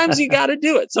 sometimes you got to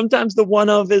do it. Sometimes the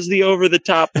one-of is the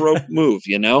over-the-top rope move,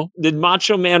 Did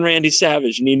Macho Man Randy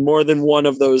Savage need more than one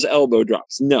of those elbow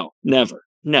drops? No, never.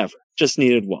 Just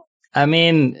needed one. I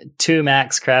mean, 2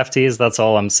 max crafties, that's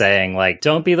all I'm saying. Like,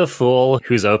 don't be the fool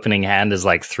whose opening hand is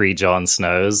like 3 Jon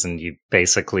Snows and you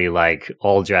basically like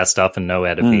all dressed up and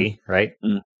nowhere to be, right?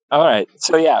 All right.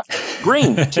 So yeah,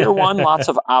 green, tier 1, lots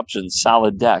of options,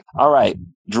 solid deck. All right.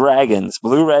 Dragons,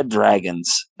 blue-red dragons.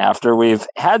 After we've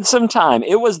had some time,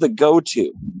 it was the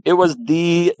go-to. It was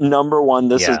the number one.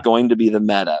 This is going to be the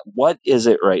meta. What is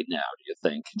it right now, do you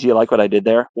think? Do you like what I did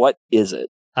there? What is it?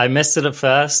 I missed it at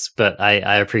first, but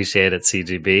I appreciate it,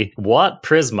 CGB. What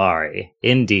Prismari?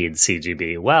 Indeed,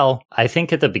 CGB. Well, I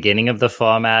think at the beginning of the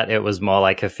format, it was more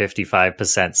like a 55%,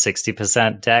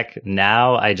 60% deck.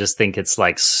 Now, I just think it's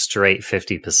like straight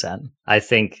 50%. I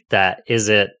think that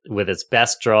Izzet, with its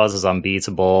best draws, is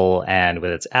unbeatable, and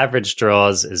with its average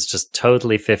draws, is just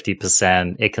totally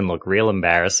 50%. It can look real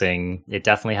embarrassing. It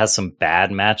definitely has some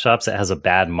bad matchups. It has a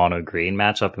bad mono-green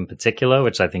matchup in particular,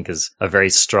 which I think is a very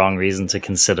strong reason to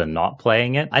consider not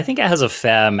playing it. I think it has a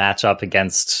fair matchup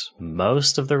against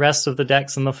most of the rest of the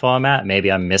decks in the format.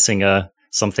 Maybe I'm missing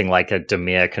something like a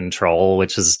Dimir Control,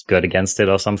 which is good against it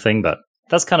or something, but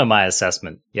that's kind of my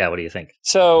assessment. Yeah, what do you think?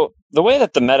 So the way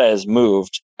that the meta has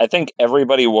moved, I think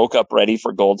everybody woke up ready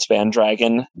for Goldspan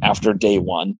Dragon after day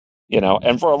 1.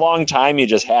 And for a long time, you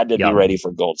just had to be ready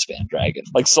for Goldspan Dragon.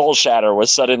 Like Soul Shatter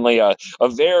was suddenly a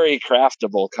very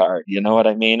craftable card, you know what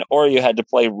I mean? Or you had to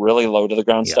play really low to the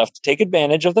ground stuff to take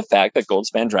advantage of the fact that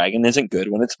Goldspan Dragon isn't good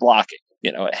when it's blocking.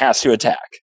 It has to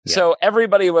attack. Yeah. So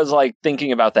everybody was like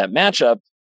thinking about that matchup,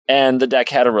 and the deck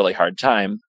had a really hard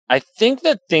time. I think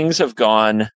that things have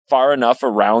gone far enough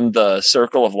around the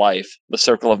circle of life, the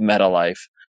circle of meta life,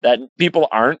 that people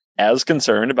aren't as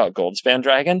concerned about Goldspan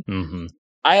Dragon. Mm-hmm.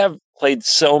 I have played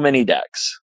so many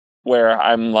decks where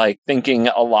I'm like thinking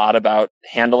a lot about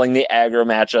handling the aggro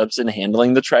matchups and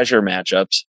handling the treasure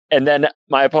matchups. And then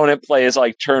my opponent plays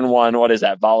like turn 1, what is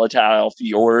that, Volatile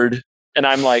Fjord? And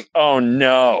I'm like, oh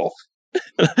no.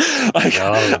 Oh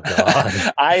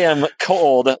God. I am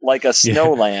cold like a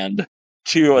snowland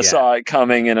to a saw it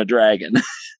coming in a dragon.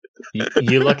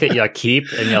 You look at your keep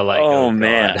and you're like, oh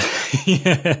man.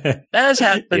 That has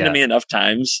happened to me enough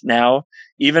times now,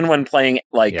 even when playing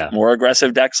more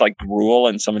aggressive decks like Gruul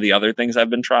and some of the other things I've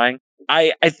been trying.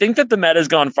 I think that the meta has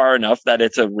gone far enough that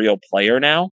it's a real player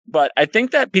now, but I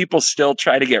think that people still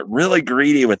try to get really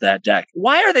greedy with that deck.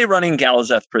 Why are they running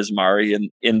Galazeth Prismari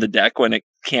in the deck when it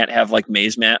can't have like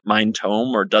Maze Mind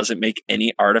Tome or doesn't make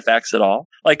any artifacts at all?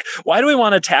 Like, why do we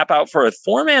want to tap out for a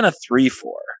 4-mana 3/4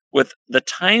 with the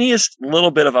tiniest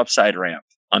little bit of upside ramp?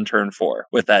 on turn 4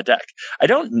 with that deck? I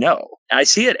don't know. I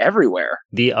see it everywhere.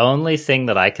 The only thing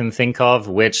that I can think of,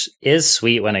 which is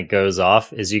sweet when it goes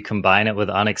off, is you combine it with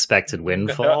Unexpected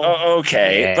Windfall.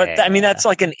 Okay. Yeah. But I mean, that's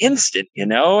like an instant,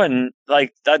 and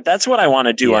like that's what I want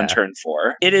to do on turn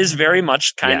 4. It is very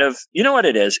much kind of, you know what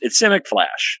it is? It's Simic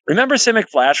Flash. Remember Simic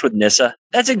Flash with Nissa?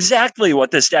 That's exactly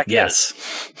what this deck is.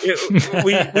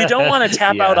 We don't want to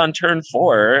tap out on turn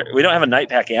 4. We don't have a Night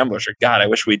Pack Ambusher. God, I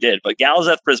wish we did. But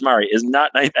Galazeth Prismari is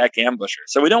not Night Pack Ambusher.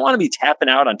 So we don't want to be tapping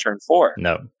out on turn 4.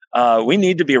 No. We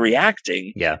need to be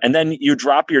reacting. Yeah. And then you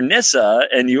drop your Nissa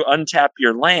and you untap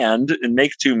your land and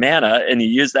make 2 mana and you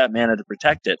use that mana to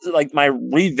protect it. Like my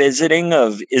revisiting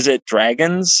of Izzet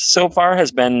Dragons so far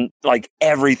has been like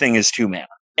everything is 2 mana.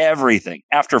 Everything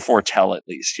after Foretell, at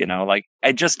least, like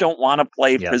I just don't want to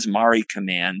play Prismari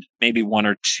Command, maybe 1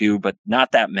 or 2, but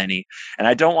not that many. And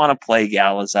I don't want to play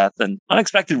Galazeth and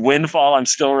Unexpected Windfall. I'm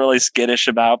still really skittish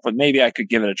about, but maybe I could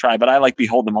give it a try. But I like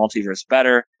Behold the Multiverse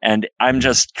better. And I'm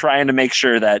just trying to make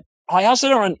sure that I also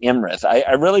don't run Imrith.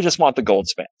 I really just want the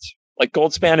Goldspans. Like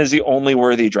Goldspan is the only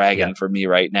worthy dragon for me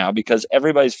right now because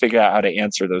everybody's figured out how to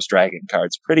answer those dragon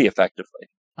cards pretty effectively.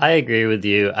 I agree with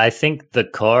you. I think the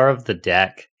core of the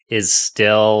deck is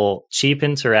still cheap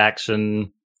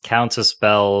interaction, counter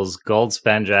spells,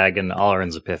 Goldspan Dragon,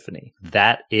 Alrund's Epiphany.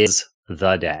 That is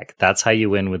the deck. That's how you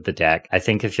win with the deck. I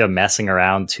think if you're messing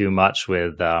around too much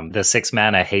with the 6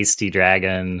 mana Hasty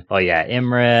Dragon,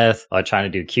 Imrith, or trying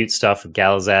to do cute stuff with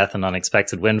Galazeth and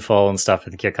Unexpected Windfall and stuff, I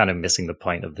think you're kind of missing the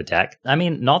point of the deck. I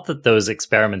mean, not that those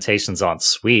experimentations aren't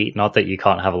sweet, not that you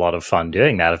can't have a lot of fun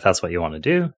doing that if that's what you want to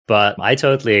do, but I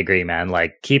totally agree, man.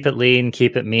 Like, keep it lean,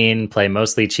 keep it mean, play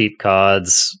mostly cheap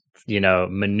cards,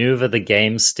 maneuver the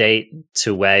game state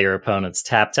to where your opponent's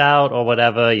tapped out or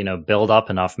whatever, build up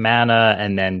enough mana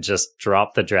and then just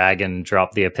drop the dragon,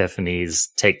 drop the epiphanies,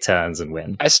 take turns and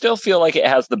win. I still feel like it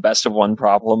has the best of one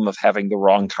problem of having the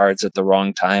wrong cards at the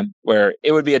wrong time, where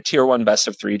it would be a tier 1 best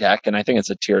of 3 deck, and I think it's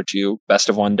a tier 2 best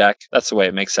of 1 deck. That's the way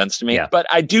it makes sense to me. Yeah. But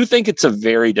I do think it's a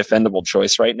very defendable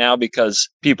choice right now because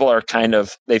people are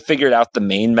they figured out the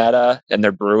main meta and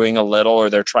they're brewing a little, or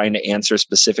they're trying to answer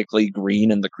specifically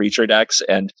green in the creature decks.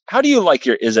 And how do you like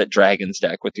your Izzet Dragons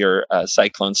deck with your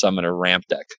Cyclone Summoner ramp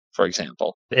deck, for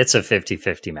example? It's a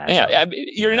 50-50 match. Yeah,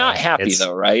 you're not happy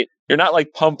though, right? You're not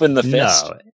like pumping the fist.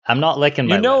 No, I'm not licking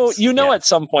my lips. At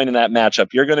some point in that matchup,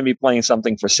 you're going to be playing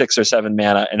something for 6 or 7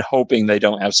 mana and hoping they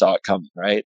don't have Saw It Coming,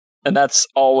 right? And that's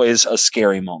always a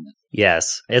scary moment.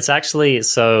 Yes, it's actually,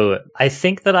 so I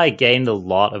think that I gained a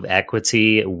lot of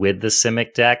equity with the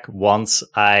Simic deck once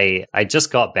I just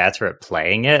got better at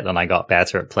playing it and I got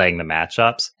better at playing the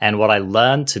matchups. And what I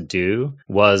learned to do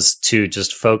was to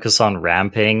just focus on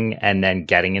ramping and then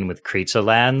getting in with creature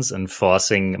lands and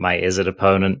forcing my Izzet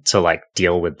opponent to like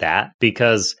deal with that,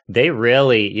 because they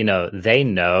really, they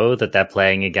know that they're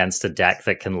playing against a deck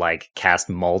that can like cast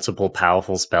multiple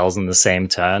powerful spells in the same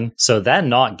turn. So they're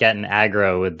not getting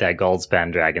aggro with their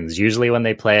Goldspan Dragons. Usually when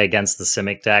they play against the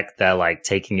Simic deck, they're like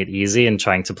taking it easy and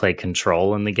trying to play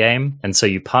control in the game. And so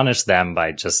you punish them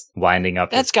by just winding up.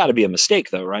 That's got to be a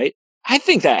mistake though, right? I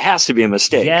think that has to be a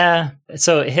mistake. Yeah.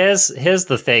 So here's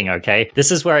the thing, okay?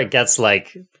 This is where it gets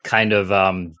like kind of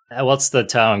what's the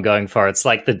term I'm going for? It's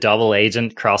like the double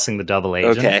agent crossing the double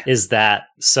agent. Okay. Is that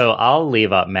so I'll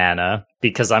leave up mana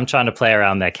because I'm trying to play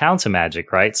around their counter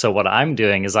magic, right? So what I'm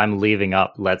doing is I'm leaving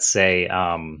up, let's say,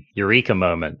 Eureka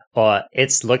Moment, or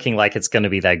it's looking like it's going to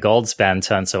be their Goldspan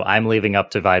turn, so I'm leaving up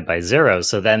Divide by Zero.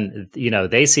 So then,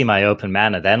 they see my open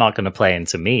mana, they're not going to play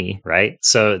into me, right?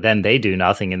 So then they do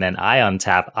nothing, and then I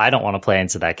untap. I don't want to play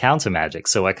into that counter magic,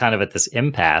 so we're kind of at this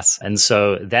impasse. And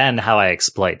so then how I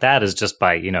exploit that is just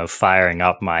by, firing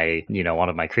up my, one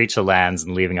of my creature lands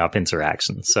and leaving up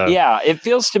interaction. So yeah, it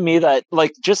feels to me that,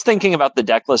 like, just thinking about the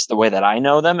deck list the way that I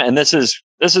know them, and this is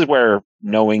where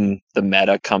knowing the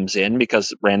meta comes in,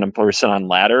 because random person on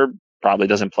ladder probably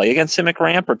doesn't play against Simic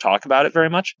Ramp or talk about it very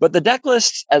much. But the deck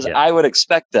lists, as I would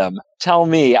expect them, tell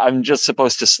me I'm just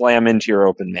supposed to slam into your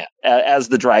open mana as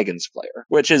the Dragons player,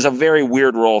 which is a very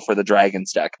weird role for the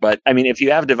Dragons deck. But I mean, if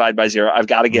you have Divide by Zero, I've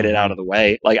got to get it out of the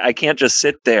way. Like, I can't just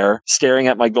sit there staring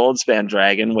at my Goldspan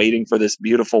Dragon waiting for this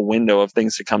beautiful window of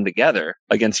things to come together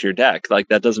against your deck. Like,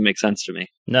 that doesn't make sense to me.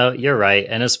 No, you're right.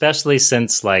 And especially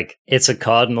since, like, it's a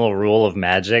cardinal rule of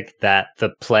Magic that the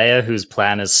player whose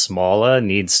plan is smaller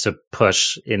needs to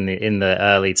push in the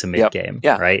early to mid game,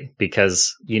 right?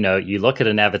 Because, you look at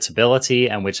inevitability,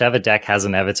 and whichever deck has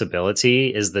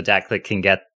inevitability is the deck that can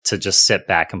get to just sit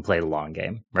back and play the long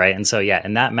game, right? And so, yeah,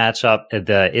 in that matchup,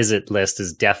 the Izzet list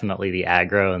is definitely the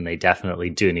aggro, and they definitely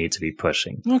do need to be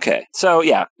pushing. Okay. So,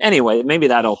 yeah, anyway, maybe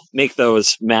that'll make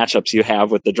those matchups you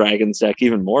have with the Dragons deck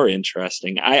even more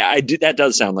interesting. I do, that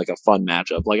does sound like a fun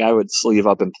matchup. Like, I would sleeve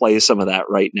up and play some of that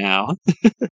right now.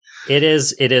 It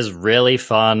is really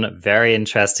fun, very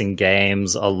interesting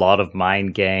games, a lot of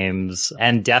mind games,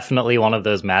 and definitely one of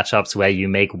those matchups where you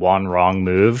make one wrong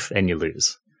move and you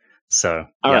lose. So,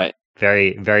 all right.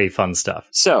 Very, very fun stuff.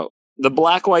 So, the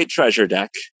Black-White Treasure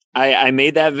deck. I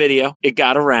made that video. It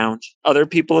got around. Other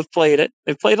people have played it.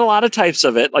 They've played a lot of types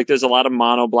of it. Like, there's a lot of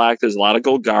mono black. There's a lot of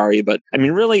Golgari. But, I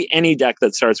mean, really any deck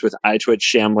that starts with Eye Twitch,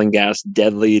 Shambling Ghast,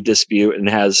 Deadly Dispute, and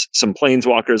has some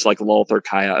planeswalkers like Lolth or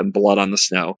Kaya and Blood on the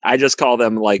Snow. I just call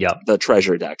them, like, the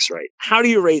treasure decks, right? How do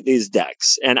you rate these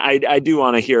decks? And I do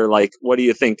want to hear, like, what do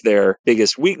you think their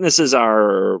biggest weaknesses are?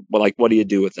 Or, like, what do you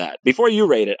do with that? Before you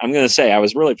rate it, I'm going to say I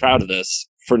was really proud of this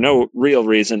for no real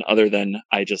reason other than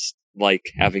I just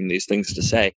like having these things to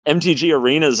say. MTG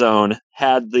Arena Zone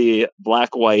had the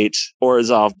Black-White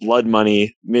Orzhov Blood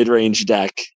Money mid-range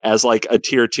deck as like a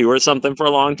tier 2 or something for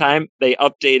a long time. They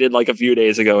updated like a few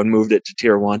days ago and moved it to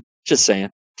tier 1. Just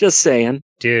saying.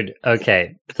 Dude,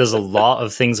 okay. There's a lot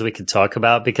of things we could talk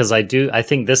about because I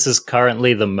think this is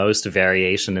currently the most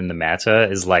variation in the meta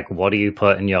is like, what do you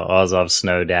put in your Orzhov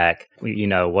Snow deck? You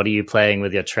know, what are you playing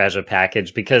with your treasure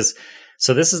package? Because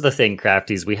so this is the thing,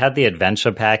 Crafties. We had the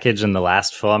adventure package in the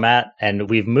last format, and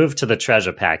we've moved to the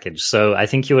treasure package. So I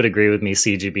think you would agree with me,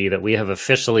 CGB, that we have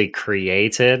officially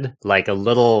created like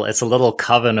it's a little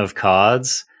coven of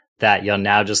cards that you're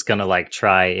now just going to like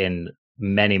try in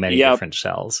many different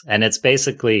shells. And it's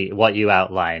basically what you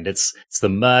outlined. It's the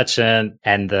Merchant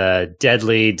and the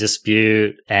Deadly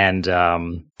Dispute and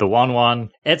the 1/1,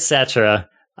 etc.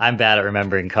 I'm bad at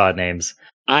remembering card names.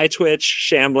 Eye Twitch,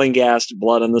 Shambling Ghast,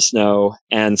 Blood on the Snow,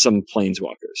 and some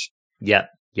Planeswalkers. Yep.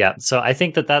 So I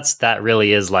think that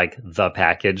really is like the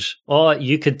package. Or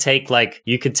you could take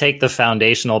the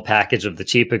foundational package of the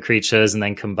cheaper creatures and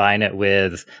then combine it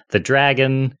with the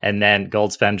dragon and then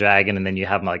Goldspan Dragon, and then you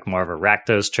have like more of a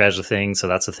Rakdos treasure thing. So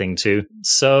that's a thing too.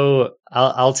 So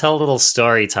I'll tell a little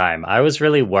story time. I was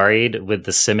really worried with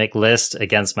the Simic list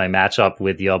against my matchup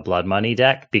with your Blood Money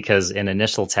deck because in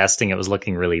initial testing it was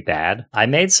looking really bad. I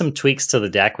made some tweaks to the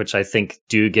deck which I think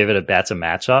do give it a better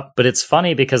matchup. But it's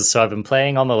funny because I've been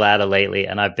playing on the ladder lately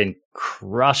and I've been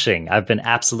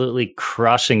absolutely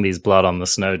crushing these Blood on the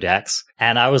Snow decks.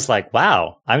 And I was like,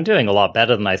 wow, I'm doing a lot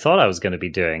better than I thought I was going to be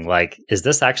doing. Like, is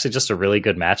this actually just a really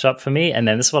good matchup for me? And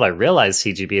then this is what I realized,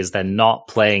 CGB, is they're not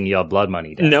playing your Blood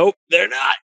Money deck. Nope, they're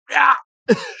not. Yeah.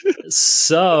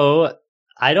 So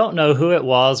I don't know who it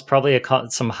was, probably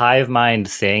some hive mind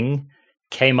thing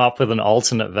came up with an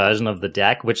alternate version of the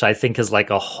deck, which I think is like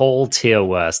a whole tier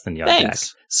worse than your deck.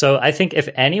 So I think if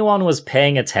anyone was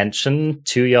paying attention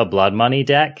to your Blood Money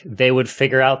deck, they would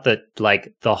figure out that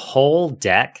like the whole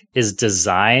deck is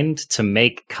designed to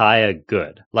make Kaya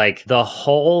good. Like the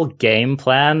whole game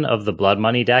plan of the Blood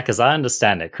Money deck, as I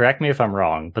understand it, correct me if I'm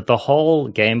wrong, but the whole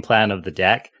game plan of the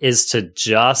deck is to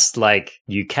just like,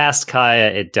 you cast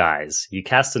Kaya, it dies. You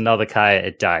cast another Kaya,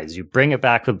 it dies. You bring it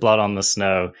back with Blood on the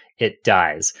Snow, it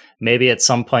dies. Maybe at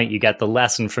some point you get the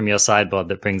lesson from your sideboard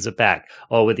that brings it back.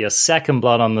 Or with your second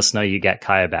Blood on the Snow, you get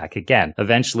Kaya back again.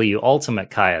 Eventually you ultimate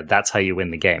Kaya. That's how you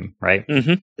win the game, right?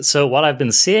 Mm-hmm. So what I've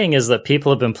been seeing is that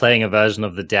people have been playing a version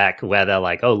of the deck where they're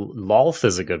like, oh, Lolth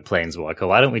is a good planeswalker.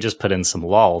 Why don't we just put in some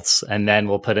Lolths? And then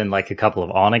we'll put in like a couple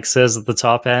of Onyxes at the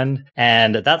top end.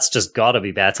 And that's just got to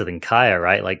be better than Kaya,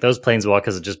 right? Like those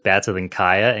planeswalkers are just better than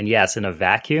Kaya. And yes, in a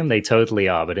vacuum, they totally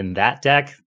are. But in that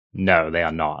deck, no, they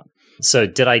are not. So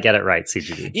did I get it right,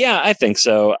 CGD? Yeah, I think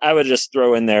so. I would just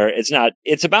throw in there,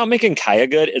 it's about making Kaya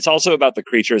good. It's also about the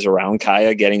creatures around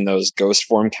Kaya getting those ghost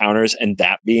form counters and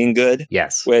that being good.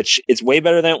 Yes. Which it's way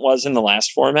better than it was in the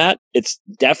last format. It's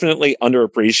definitely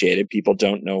underappreciated. People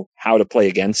don't know how to play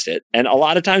against it. And a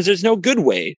lot of times there's no good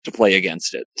way to play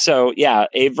against it. So yeah,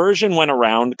 a version went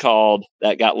around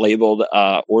that got labeled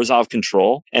Orzhov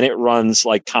Control, and it runs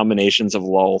like combinations of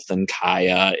Lolth and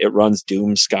Kaya. It runs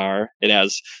Doomscar. It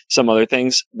has some other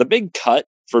things. The big cut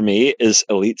for me is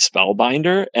Elite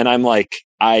Spellbinder, and I'm like,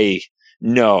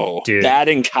 Dude, that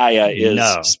and Kaya is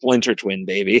Splinter Twin,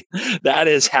 baby. That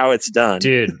is how it's done.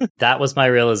 Dude, that was my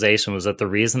realization, was that the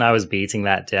reason I was beating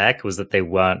that deck was that they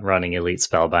weren't running Elite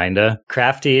Spellbinder.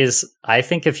 Crafties, I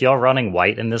think if you're running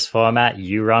white in this format,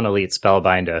 you run Elite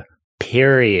Spellbinder.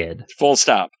 Period. Full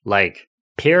stop. Like,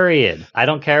 period. I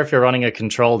don't care if you're running a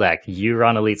control deck, you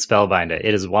run Elite Spellbinder.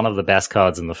 It is one of the best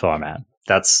cards in the format.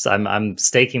 I'm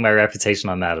staking my reputation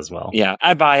on that as well. Yeah,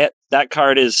 I buy it. That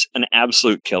card is an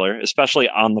absolute killer, especially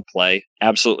on the play.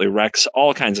 Absolutely wrecks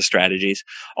all kinds of strategies.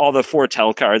 All the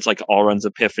foretell cards like Alrund's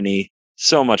Epiphany,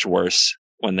 so much worse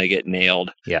when they get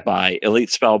nailed by Elite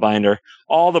Spellbinder.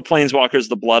 All the Planeswalkers,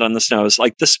 the Blood on the Snows.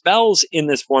 Like, the spells in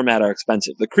this format are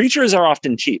expensive. The creatures are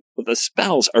often cheap, but the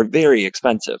spells are very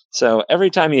expensive. So every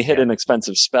time you hit an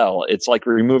expensive spell, it's like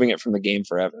removing it from the game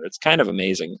forever. It's kind of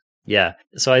amazing. Yeah.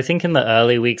 So I think in the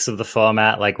early weeks of the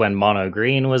format, like when mono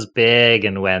green was big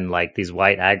and when like these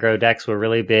white aggro decks were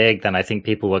really big, then I think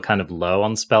people were kind of low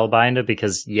on Spellbinder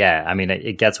because, I mean,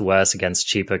 it gets worse against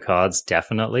cheaper cards,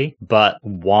 definitely. But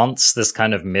once this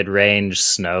kind of mid-range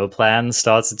snow plan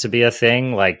started to be a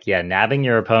thing, like, nabbing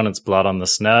your opponent's Blood on the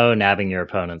Snow, nabbing your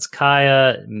opponent's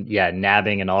Kaya,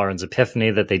 nabbing an Alrund's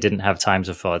Epiphany that they didn't have time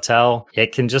to foretell,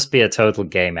 it can just be a total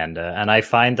game ender. And I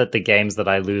find that the games that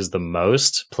I lose the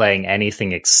most playing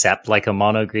anything except like a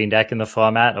mono green deck in the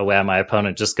format or where my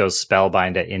opponent just goes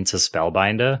Spellbinder into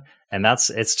Spellbinder. And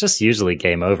it's just usually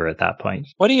game over at that point.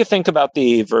 What do you think about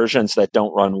the versions that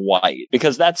don't run white?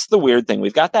 Because that's the weird thing.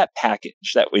 We've got that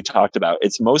package that we talked about.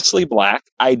 It's mostly black.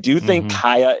 I do think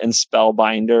Kaya and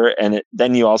Spellbinder, and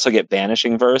then you also get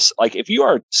Banishing Verse. Like, if you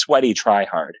are sweaty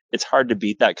tryhard, it's hard to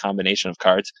beat that combination of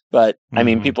cards. But, I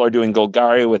mean, people are doing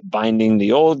Golgari with Binding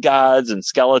the Old Gods, and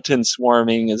Skeleton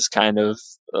Swarming is kind of...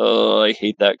 Oh, I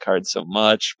hate that card so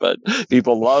much, but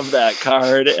people love that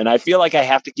card. And I feel like I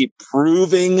have to keep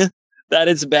proving that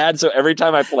it's bad. So every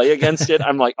time I play against it,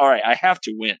 I'm like, all right, I have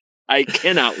to win. I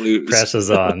cannot lose. Pressure's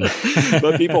on.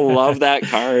 But people love that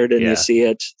card and you see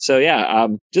it. So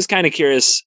just kind of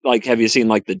curious, like, have you seen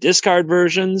like the discard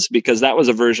versions? Because that was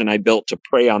a version I built to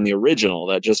prey on the original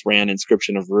that just ran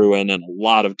Inscription of Ruin and a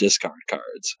lot of discard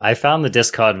cards. I found the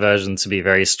discard version to be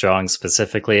very strong,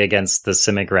 specifically against the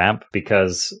Simic Ramp,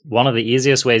 because one of the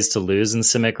easiest ways to lose in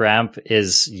Simic Ramp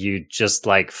is you just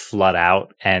like flood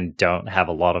out and don't have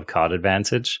a lot of card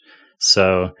advantage.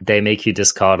 So they make you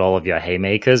discard all of your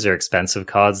haymakers, your expensive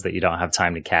cards that you don't have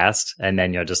time to cast, and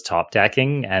then you're just top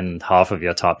decking, and half of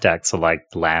your top decks are like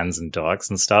lands and dorks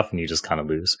and stuff, and you just kind of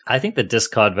lose. I think the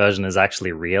discard version is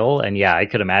actually real, and I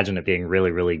could imagine it being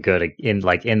really, really good in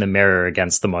the mirror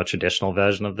against the more traditional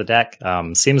version of the deck.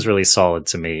 Seems really solid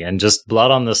to me, and just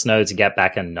Blood on the Snow to get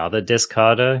back another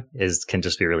discarder can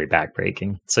just be really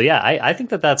backbreaking. So I think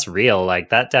that's real.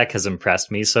 Like, that deck has impressed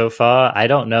me so far. I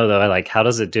don't know though, like, how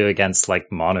does it do against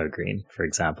like mono green, for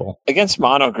example? Against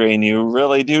mono green, you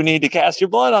really do need to cast your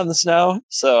Blood on the Snow.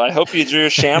 So I hope you drew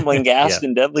Shambling Ghast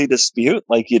and Deadly Dispute,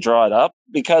 like you draw it up,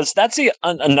 because that's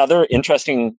another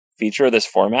interesting feature of this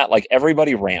format. Like,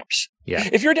 everybody ramps. Yeah.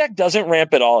 If your deck doesn't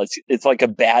ramp at all, it's like a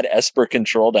bad Esper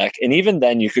control deck. And even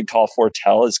then, you could call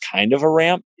Foretell as kind of a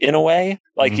ramp in a way.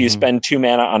 Like, you spend 2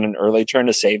 mana on an early turn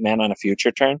to save mana on a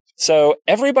future turn. So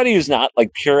everybody who's not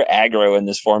like pure aggro in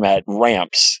this format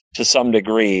ramps to some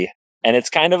degree. And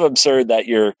it's kind of absurd that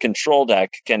your control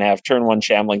deck can have turn 1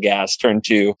 Shambling Ghast, turn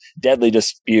 2 Deadly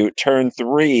Dispute, turn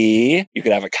 3 you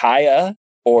could have a Kaya,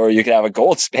 or you could have a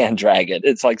Goldspan Dragon.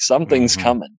 It's like something's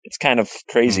coming. It's kind of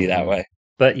crazy that way.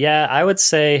 But I would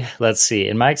say, let's see,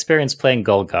 in my experience playing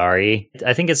Golgari,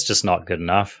 I think it's just not good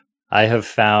enough. I have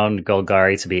found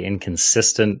Golgari to be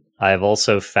inconsistent. I have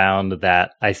also found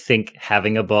that I think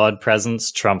having a board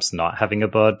presence trumps not having a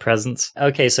board presence.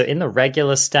 Okay, so in the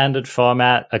regular standard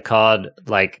format, a card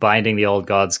like Binding the Old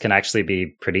Gods can actually be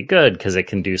pretty good because it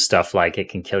can do stuff like it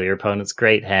can kill your opponent's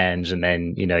Great Henge, and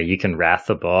then, you can Wrath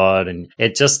the board, and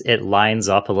it lines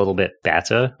up a little bit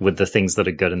better with the things that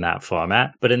are good in that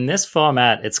format. But in this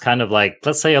format, it's kind of like,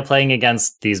 let's say you're playing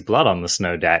against these Blood on the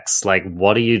Snow decks. Like,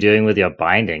 what are you doing with your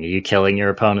Binding? Are you killing your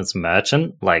opponent's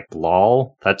Merchant? Like,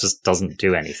 lol? That just doesn't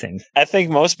do anything. I think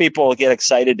most people get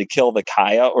excited to kill the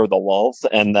Kaya or the Lulth,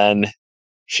 and then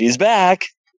she's back.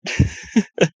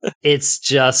 It's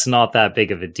just not that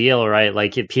big of a deal, right?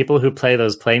 Like, people who play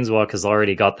those Planeswalkers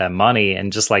already got their money,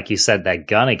 and just like you said, they're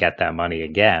gonna get their money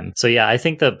again. So I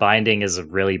think that Binding is a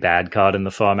really bad card in the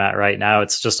format right now.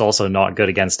 It's just also not good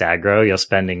against aggro. You're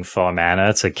spending 4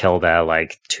 mana to kill their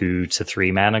like 2 to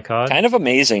 3 mana card. Kind of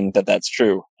amazing that that's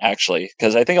true, actually,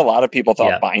 because I think a lot of people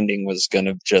thought Binding was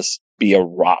gonna just be a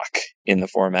rock in the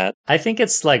format. I think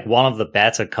it's like one of the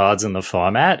better cards in the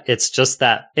format. It's just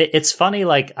that it's funny.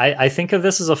 Like, I think of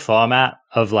this as a format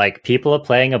of like people are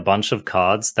playing a bunch of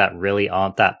cards that really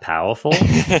aren't that powerful,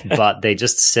 but they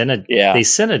just they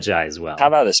synergize well. How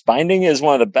about this? Binding is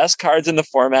one of the best cards in the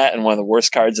format and one of the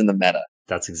worst cards in the meta.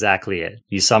 That's exactly it.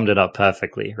 You summed it up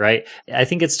perfectly, right? I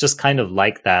think it's just kind of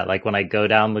like that. Like, when I go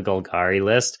down the Golgari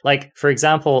list, like, for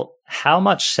example, how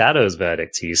much Shadow's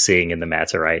Verdict are you seeing in the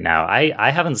meta right now?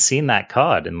 I haven't seen that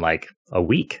card in like a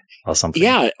week or something.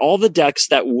 Yeah, all the decks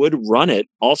that would run it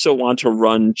also want to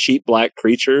run cheap black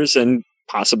creatures and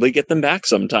possibly get them back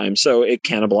sometimes. So it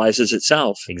cannibalizes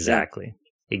itself. Exactly.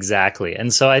 Exactly.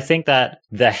 And so I think that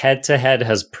the head-to-head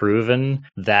has proven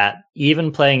that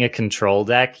even playing a control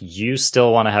deck, you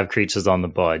still want to have creatures on the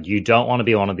board. You don't want to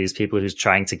be one of these people who's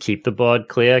trying to keep the board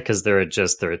clear because there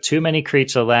are too many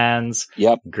creature lands.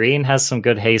 Yep. Green has some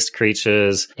good haste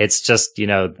creatures. It's just,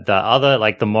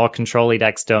 the more control-y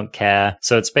decks don't care.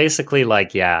 So it's basically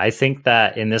I think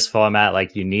that in this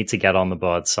format, you need to get on the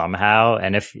board somehow.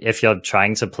 And if you're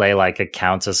trying to play a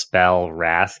counter-spell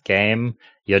Wrath game,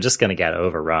 you're just going to get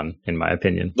overrun, in my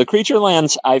opinion. The creature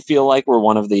lands, I feel like, were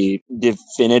one of the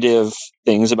definitive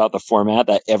things about the format,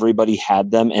 that everybody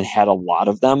had them and had a lot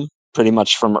of them pretty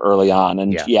much from early on.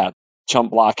 And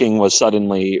chump blocking was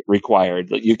suddenly required.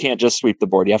 You can't just sweep the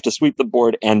board. You have to sweep the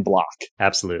board and block.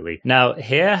 Absolutely. Now,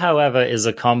 here, however, is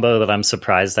a combo that I'm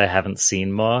surprised I haven't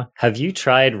seen more. Have you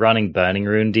tried running Burning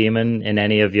Rune Demon in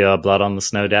any of your Blood on the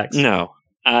Snow decks? No,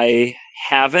 I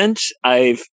haven't.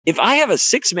 If I have a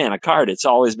 6-mana card, it's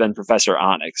always been Professor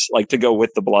Onyx, to go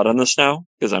with the Blood on the Snow,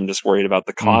 because I'm just worried about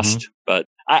the cost. Mm-hmm. But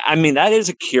I mean, that is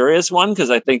a curious one,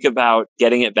 because I think about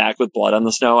getting it back with Blood on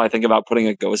the Snow. I think about putting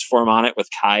a Ghost Form on it with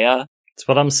Kaya. That's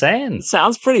what I'm saying. It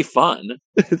sounds pretty fun.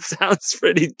 It sounds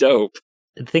pretty dope.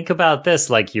 Think about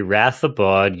this, you wrath the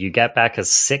board, you get back a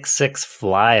 6/6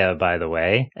 flyer, by the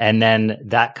way, and then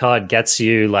that card gets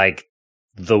you,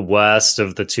 the worst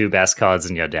of the two best cards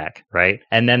in your deck, right?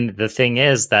 And then the thing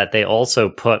is that they also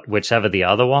put whichever the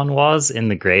other one was in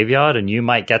the graveyard, and you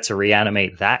might get to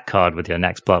reanimate that card with your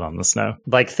next Blood on the Snow.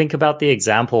 Think about the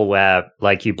example where,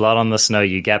 you Blood on the Snow,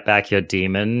 you get back your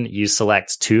demon, you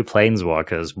select 2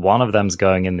 planeswalkers, one of them's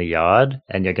going in the yard,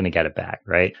 and you're going to get it back,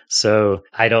 right? So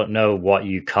I don't know what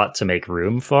you cut to make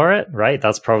room for it, right?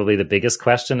 That's probably the biggest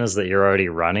question, is that you're already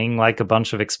running a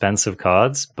bunch of expensive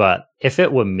cards. But if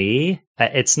it were me,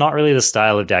 it's not really the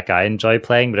style of deck I enjoy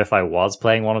playing, but if I was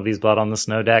playing one of these Blood on the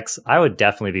Snow decks, I would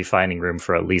definitely be finding room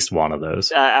for at least one of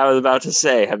those. I was about to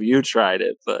say, have you tried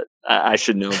it? But I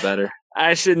should know better.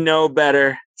 I should know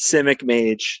better. Simic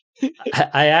Mage.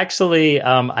 I actually,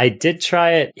 I did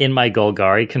try it in my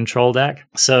Golgari control deck.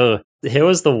 So here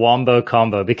was the Wombo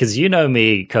combo, because you know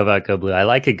me, Covert Go Blue, I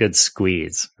like a good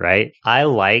squeeze, right? I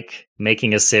like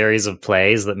making a series of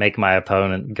plays that make my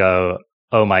opponent go,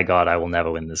 oh my God, I will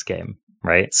never win this game.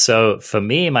 Right. So for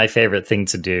me, my favorite thing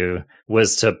to do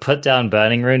was to put down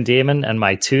Burning Rune Demon, and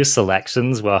my 2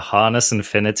 selections were Harness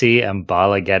Infinity and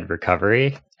Bala Ged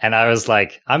Recovery. And I was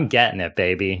like, I'm getting it,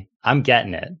 baby. I'm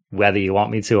getting it, whether you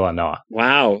want me to or not.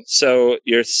 Wow. So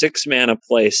your 6-mana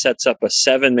play sets up a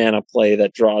 7-mana play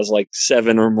that draws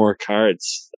 7 or more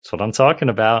cards. That's what I'm talking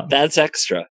about. That's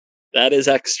extra. That is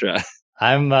extra.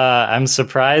 I'm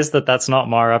surprised that that's not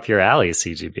more up your alley,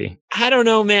 CGB. I don't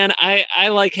know, man. I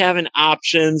like having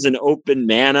options and open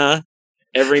mana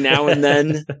every now and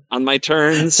then on my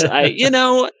turns. I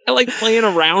like playing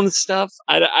around stuff.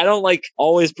 I don't like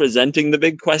always presenting the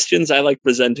big questions. I like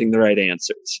presenting the right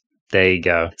answers. There you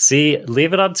go. See,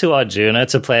 leave it up to Arjuna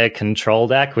to play a control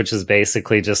deck, which is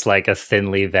basically just a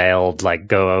thinly veiled,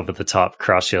 go over the top,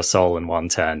 crush your soul in one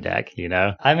turn deck,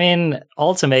 I mean,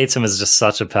 Ultimatum is just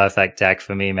such a perfect deck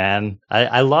for me, man.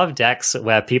 I love decks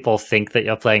where people think that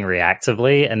you're playing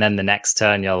reactively, and then the next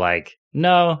turn you're like,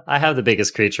 no, I have the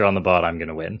biggest creature on the board, I'm going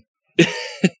to win.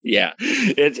 Yeah,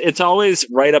 it's always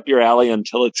right up your alley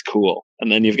until it's cool, and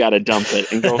then you've got to dump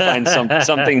it and go find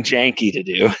something janky to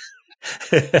do.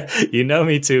 You know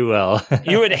me too well.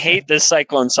 You would hate this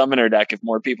Cyclone Summoner deck if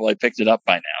more people had picked it up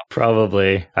by now.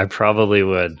 Probably. I probably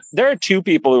would. There are 2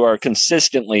 people who are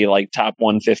consistently top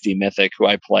 150 Mythic who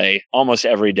I play almost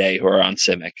every day who are on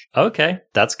Simic. Okay,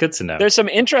 that's good to know. There's some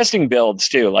interesting builds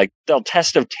too. They'll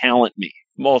Test of Talent me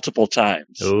multiple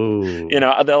times. Ooh.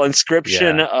 They'll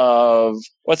Inscription of...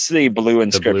 What's the blue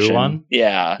Inscription? The blue one?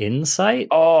 Yeah. Insight?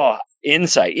 Oh,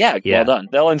 Insight. Yeah, well done.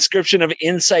 They'll Inscription of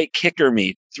Insight Kicker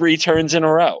me 3 turns in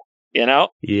a row,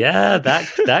 Yeah,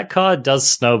 that card does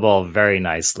snowball very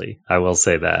nicely. I will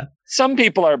say that. Some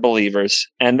people are believers,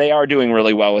 and they are doing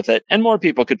really well with it, and more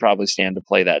people could probably stand to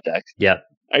play that deck. Yep.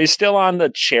 Are you still on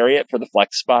the Chariot for the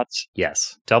flex spots?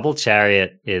 Yes. Double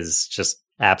Chariot is just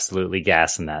absolutely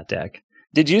gas in that deck.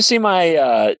 Did you see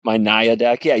my my Naya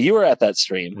deck? Yeah, you were at that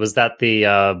stream. Was that the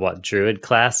Druid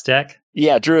class deck?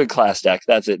 Yeah, Druid class deck.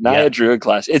 That's it. Naya Druid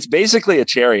class. It's basically a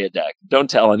Chariot deck. Don't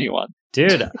tell anyone.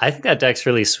 Dude, I think that deck's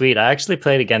really sweet. I actually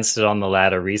played against it on the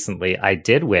ladder recently. I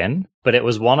did win, but it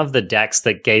was one of the decks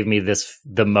that gave me this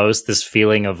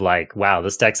feeling of wow,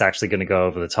 this deck's actually going to go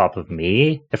over the top of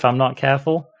me if I'm not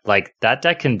careful. Like, that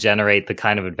deck can generate the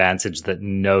kind of advantage that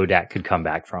no deck could come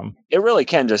back from. It really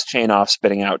can just chain off,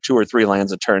 spitting out 2 or 3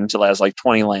 lands a turn until it has like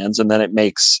 20 lands, and then it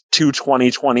makes 2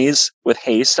 20/20s with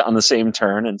haste on the same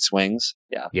turn and swings.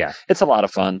 Yeah. It's a lot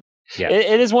of fun. Yeah.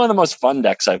 It is one of the most fun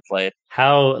decks I've played.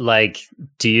 How, like,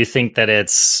 do you think that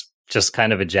it's just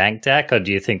kind of a jank deck, or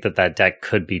do you think that that deck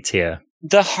could be tier?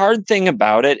 The hard thing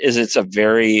about it is it's a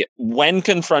very, when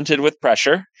confronted with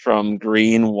pressure from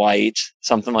green, white,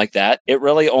 something like that, it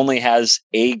really only has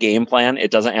a game plan.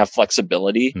 It doesn't have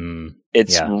flexibility.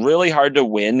 It's really hard to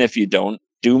win if you don't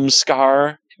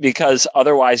Doomscar, because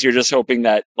otherwise you're just hoping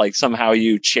that like somehow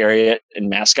you Chariot and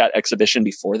Mascot Exhibition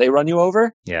before they run you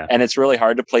over. Yeah. And it's really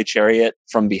hard to play Chariot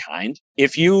from behind.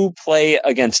 If you play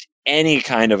against any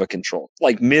kind of a control,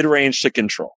 like mid-range to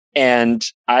control, and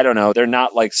I don't know, they're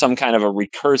not like some kind of a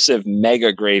recursive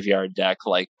mega graveyard deck.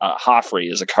 Like Hoffrey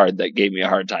is a card that gave me a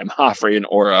hard time. Hoffrey and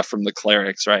Aura from the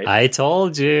Clerics, right? I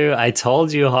told you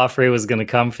Hoffrey was going to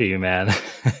come for you, man.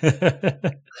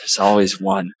 There's always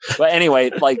one. But anyway,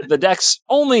 like the deck's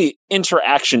only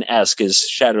interaction-esque is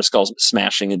Shatterskull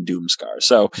Smashing and Doomscar.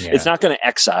 So it's not going to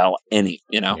exile any,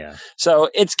 you know? Yeah. So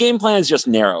its game plan is just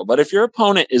narrow. But if your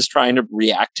opponent is trying to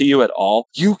react to you at all,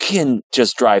 you can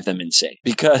just drive them insane,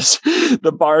 because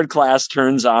the Bard class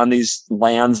turns on these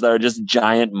lands that are just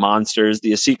giant monsters.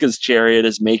 The Asika's Chariot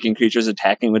is making creatures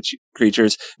attacking with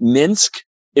creatures. Minsk,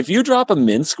 if you drop a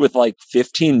Minsk with like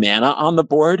 15 mana on the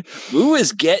board, who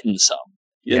is getting some?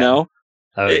 You know?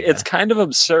 It's kind of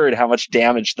absurd how much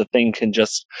damage the thing can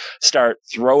just start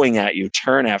throwing at you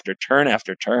turn after turn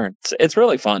after turn. It's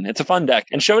really fun. It's a fun deck.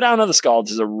 And Showdown of the Skalds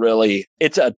is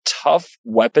it's a tough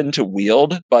weapon to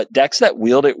wield, but decks that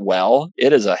wield it well,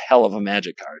 it is a hell of a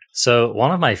Magic card. So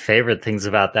one of my favorite things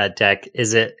about that deck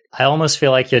is I almost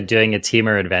feel like you're doing a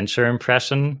Temur Adventure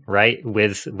impression, right?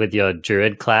 With your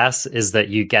Druid class, is that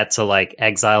you get to like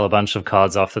exile a bunch of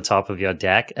cards off the top of your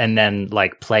deck and then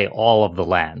like play all of the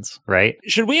lands, right?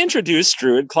 Should we introduce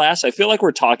Druid class? I feel like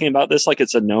we're talking about this like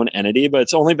it's a known entity, but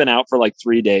it's only been out for like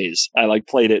 3 days. I like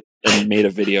played it and made a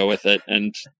video with it,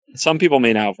 and some people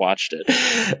may not have watched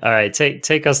it. All right,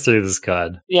 take us through this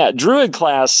card. Yeah, Druid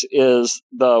class is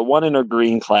the 1 in a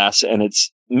green class, and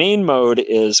its main mode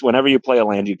is whenever you play a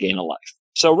land, you gain a life.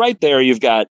 So right there, you've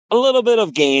got a little bit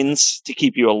of gains to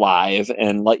keep you alive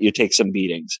and let you take some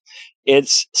beatings.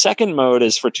 Its second mode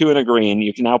is for 2 in a green.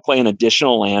 You can now play an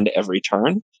additional land every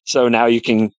turn. So now you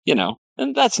can,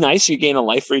 and that's nice. You gain a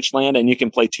life for each land and you can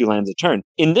play 2 lands a turn.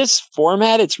 In this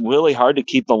format, it's really hard to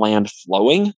keep the land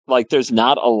flowing. Like there's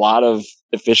not a lot of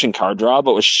efficient card draw,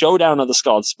 but with Showdown of the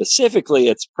Skalds specifically,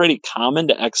 it's pretty common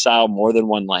to exile more than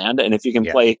 1 land. And if you can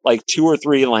play like 2 or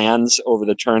 3 lands over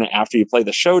the turn after you play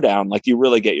the Showdown, like you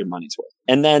really get your money's worth.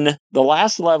 And then the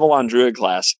last level on Druid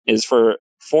class is for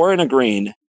 4 in a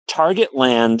green. Target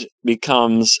land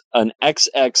becomes an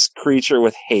XX creature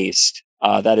with haste.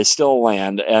 That is still a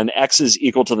land, and X is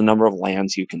equal to the number of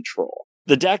lands you control.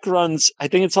 The deck runs, I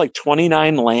think it's like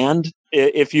 29 land.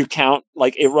 If you count,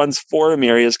 like it runs 4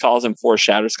 Emeria's Calls and 4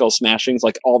 Shatterskull Smashings,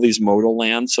 like all these modal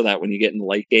lands, so that when you get in the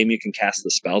late game, you can cast the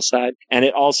spell side. And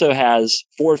it also has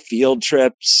 4 field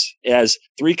trips. It has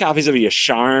 3 copies of a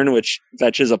Yasharn, which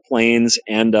fetches a plains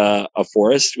and a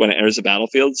forest when it enters the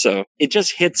battlefield. So it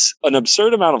just hits an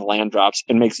absurd amount of land drops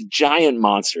and makes giant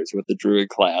monsters with the Druid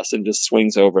class and just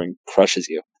swings over and crushes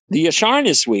you. The Yasharn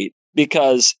is sweet,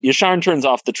 because Yasharn turns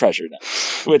off the treasure deck,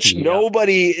 which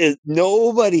nobody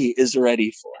is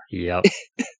ready for. Yep.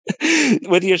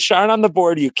 With Yasharn on the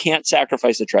board, you can't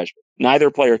sacrifice a treasure.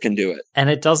 Neither player can do it. And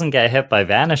it doesn't get hit by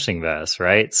Vanishing Verse,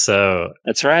 right? So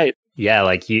that's right. Yeah,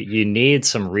 like you need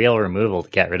some real removal to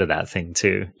get rid of that thing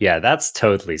too. Yeah, that's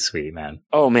totally sweet, man.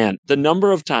 Oh man, the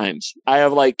number of times I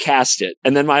have like cast it,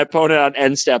 and then my opponent on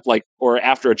end step, like, or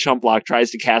after a chump block, tries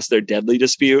to cast their Deadly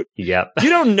Dispute. Yep. You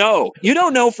don't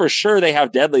know for sure they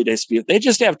have Deadly Dispute. They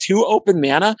just have 2 open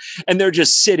mana, and they're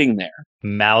just sitting there.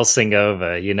 Mousing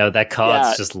over, that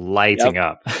card's just lighting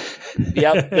up.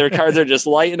 Yep, their cards are just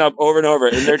lighting up over and over,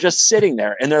 and they're just sitting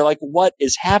there, and they're like, what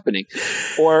is happening?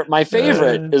 Or my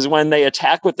favorite is when they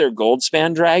attack with their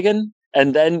Goldspan Dragon,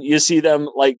 and then you see them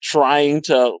like trying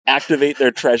to activate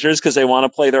their treasures because they want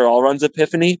to play their All Runs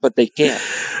Epiphany, but they can't.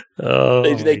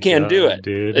 Oh, they can't do it.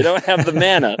 Dude. They don't have the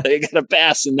mana. They got to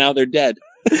pass, and now they're dead.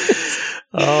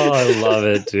 Oh, I love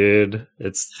it, dude.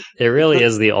 It really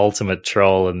is the ultimate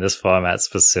troll in this format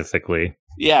specifically.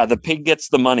 Yeah, the pig gets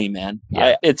the money, man.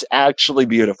 Yeah. It's actually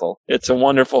beautiful. It's a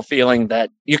wonderful feeling that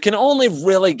you can only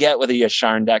really get with a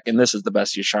Yasharn deck, and this is the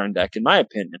best Yasharn deck, in my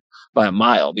opinion, by a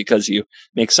mile, because you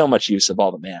make so much use of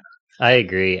all the mana. I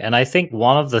agree. And I think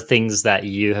one of the things that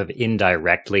you have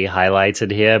indirectly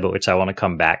highlighted here, but which I want to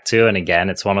come back to, and again,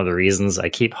 it's one of the reasons I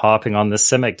keep harping on this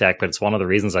Simic deck, but it's one of the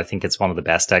reasons I think it's one of the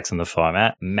best decks in the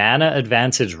format. Mana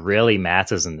advantage really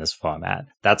matters in this format.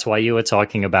 That's why you were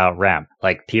talking about ramp.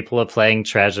 Like, people are playing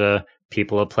treasure,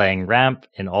 people are playing ramp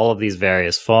in all of these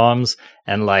various forms,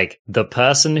 and like the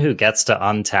person who gets to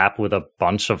untap with a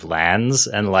bunch of lands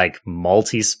and like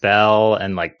multi-spell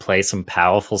and like play some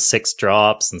powerful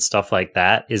 6-drops and stuff like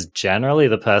that is generally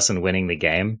the person winning the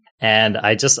game. And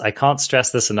I can't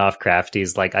stress this enough,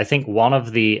 Crafties. Like, I think one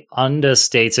of the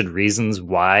understated reasons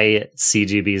why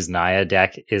CGB's Naya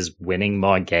deck is winning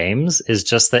more games is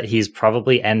just that he's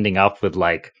probably ending up with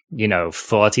like,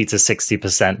 40 to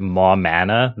 60% more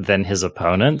mana than his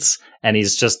opponents. And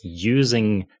he's just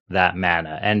using that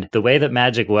mana. And the way that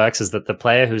Magic works is that the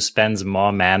player who spends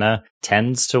more mana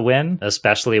tends to win,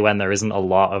 especially when there isn't a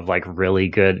lot of like really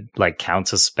good like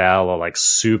counter spell or like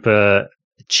super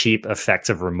cheap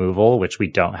effective removal, which we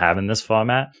don't have in this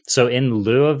format. So in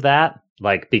lieu of that,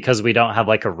 like, because we don't have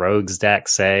like a rogues deck,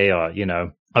 say, or,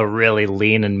 a really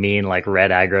lean and mean like red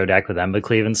aggro deck with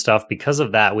Embercleave and stuff, because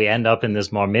of that, we end up in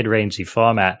this more mid-rangey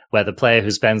format where the player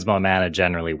who spends more mana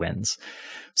generally wins.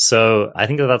 So I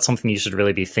think that's something you should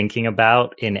really be thinking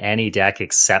about in any deck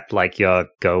except like your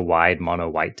go wide mono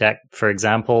white deck, for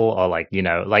example, or like,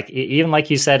 even like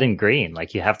you said in green,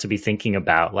 like you have to be thinking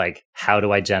about like, how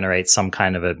do I generate some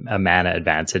kind of a mana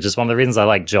advantage? It's one of the reasons I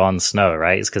like Jon Snow,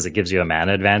 right? Is because it gives you a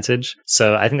mana advantage.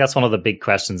 So I think that's one of the big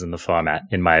questions in the format,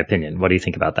 in my opinion. What do you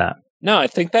think about that? No, I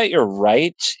think that you're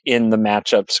right in the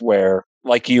matchups where,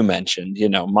 like you mentioned,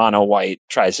 mono white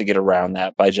tries to get around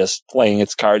that by just playing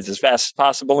its cards as fast as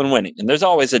possible and winning. And there's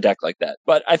always a deck like that.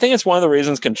 But I think it's one of the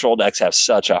reasons control decks have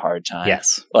such a hard time.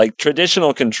 Yes. Like,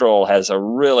 traditional control has a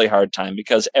really hard time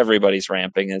because everybody's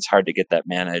ramping and it's hard to get that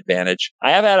mana advantage. I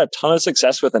have had a ton of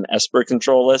success with an Esper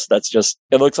control list that's just,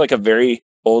 it looks like a very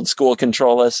old school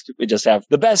control list. We just have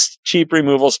the best cheap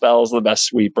removal spells, the best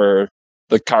sweeper,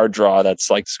 the card draw that's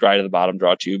like Scry to the Bottom,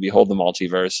 draw 2, Behold the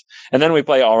Multiverse. And then we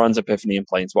play Alrund's Epiphany and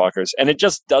Planeswalkers. And it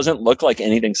just doesn't look like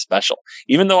anything special.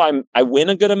 Even though I win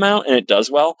a good amount and it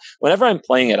does well, whenever I'm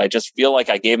playing it, I just feel like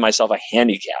I gave myself a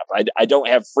handicap. I don't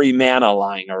have free mana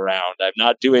lying around. I'm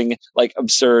not doing like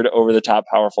absurd, over the top,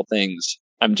 powerful things.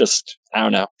 I'm just, I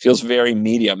don't know, feels very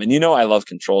medium. And I love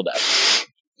control decks.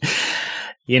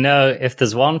 If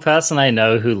there's one person I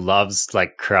know who loves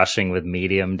like crushing with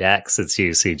medium decks, it's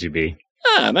you, CGB.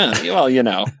 Ah, man.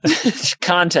 Well,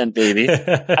 content, baby.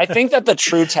 I think that the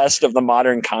true test of the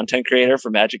modern content creator for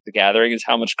Magic the Gathering is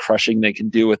how much crushing they can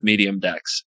do with medium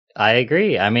decks. I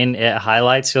agree. I mean, it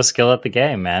highlights your skill at the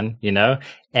game, man.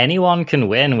 Anyone can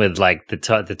win with like the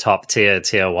top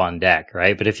tier 1 deck,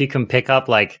 right? But if you can pick up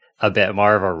like a bit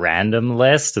more of a random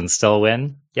list and still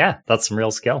win, yeah, that's some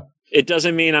real skill. It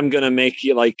doesn't mean I'm going to make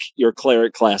you like your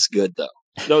cleric class good, though.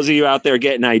 Those of you out there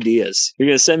getting ideas, you're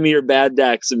going to send me your bad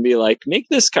decks and be like, make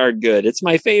this card good. It's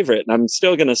my favorite. And I'm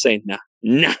still going to say,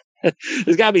 nah.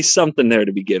 There's got to be something there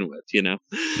to begin with,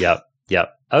 Yep.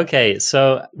 Okay,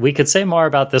 so we could say more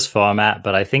about this format,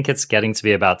 but I think it's getting to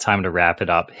be about time to wrap it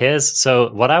up. So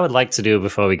what I would like to do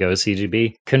before we go,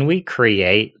 CGB, can we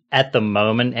create, at the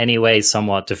moment anyway,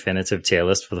 somewhat definitive tier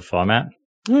list for the format?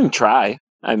 Try.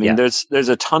 I mean, there's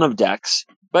a ton of decks.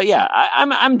 But yeah,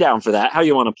 I'm down for that. How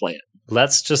you want to play it?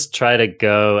 Let's just try to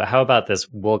go. How about this?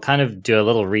 We'll kind of do a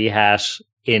little rehash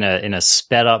in a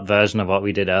sped up version of what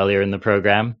we did earlier in the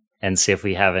program and see if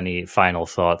we have any final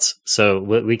thoughts. So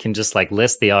we can just like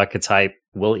list the archetype.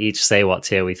 We'll each say what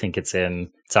tier we think it's in.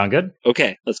 Sound good?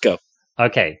 Okay, let's go.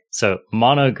 Okay, so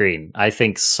mono green, I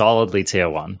think solidly tier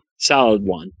 1. Solid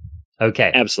 1.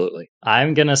 Okay. Absolutely.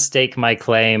 I'm going to stake my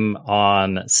claim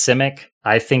on Simic.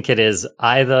 I think it is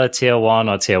either tier 1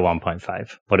 or tier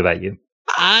 1.5. What about you?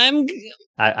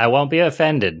 I won't be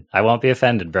offended. I won't be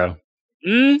offended, bro.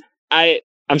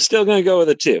 I'm still going to go with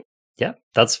a 2. Yeah,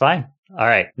 that's fine. All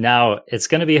right. Now, it's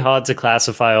going to be hard to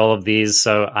classify all of these,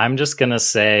 so I'm just going to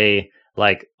say,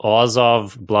 like,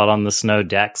 Orzhov Blood on the Snow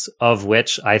decks, of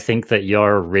which I think that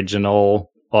your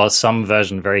original, or some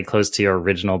version very close to your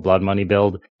original Blood Money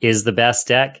build, is the best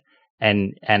deck,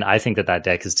 and I think that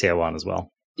deck is tier 1 as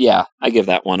well. Yeah, I give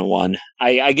that one a 1.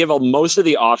 I give most of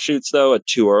the offshoots, though, a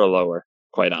 2 or a lower.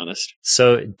 Quite honest.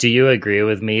 So do you agree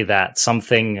with me that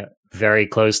something very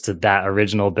close to that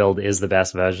original build is the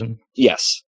best version?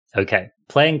 Yes. Okay.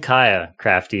 Playing Kaya,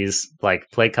 Crafties,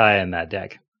 like play Kaya in that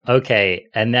deck. Okay.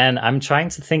 And then I'm trying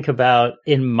to think about,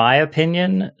 in my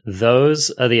opinion,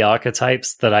 those are the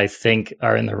archetypes that I think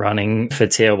are in the running for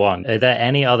tier 1. Are there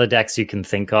any other decks you can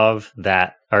think of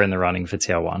that are in the running for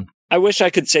tier 1? I wish I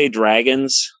could say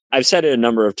dragons, I've said it a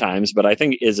number of times, but I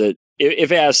think if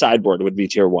it has sideboard, it would be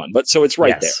tier 1. But so it's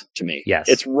right there to me. Yes.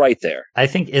 It's right there. I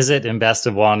think Izzet in Best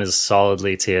of 1 is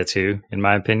solidly tier 2, in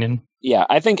my opinion. Yeah,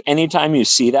 I think anytime you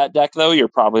see that deck, though, you're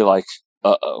probably like,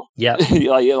 uh-oh. Yeah.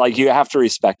 like you have to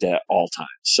respect it at all times.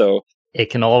 So it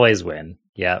can always win.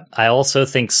 Yeah. I also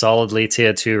think solidly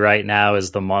tier 2 right now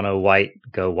is the mono white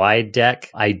go wide deck.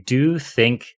 I do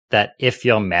think that if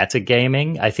you're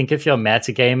metagaming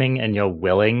and you're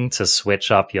willing to switch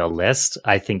up your list,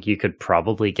 I think you could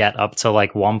probably get up to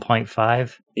like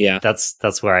 1.5. Yeah.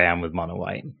 That's where I am with mono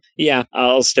white. Yeah,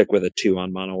 I'll stick with a 2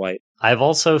 on mono white. I've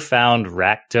also found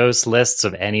Rakdos lists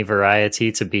of any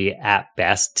variety to be at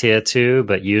best tier 2,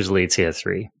 but usually tier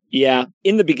 3. Yeah,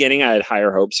 in the beginning, I had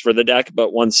higher hopes for the deck,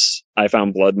 but once I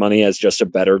found Blood Money as just a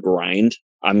better grind,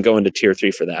 I'm going to tier 3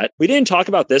 for that. We didn't talk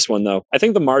about this one, though. I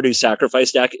think the Mardu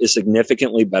Sacrifice deck is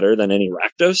significantly better than any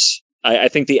Rakdos. I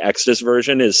think the Exodus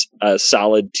version is a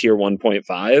solid tier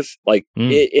 1.5. Like,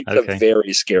 it's a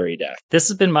very scary deck. This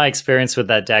has been my experience with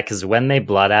that deck, is when they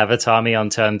Blood Avatar me on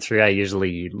turn 3, I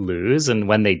usually lose, and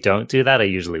when they don't do that, I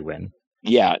usually win.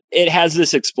 Yeah, it has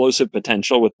this explosive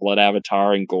potential with Blood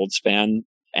Avatar and Goldspan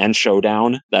and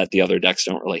Showdown that the other decks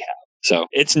don't really have. So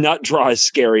its nut draw is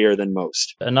scarier than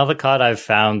most. Another card I've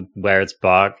found where its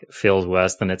bark feels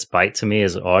worse than its bite to me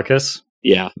is Orcus.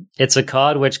 Yeah. It's a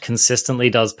card which consistently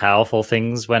does powerful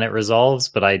things when it resolves,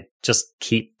 but I just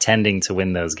keep tending to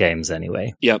win those games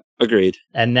anyway. Yep, agreed.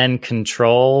 And then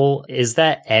Control. Is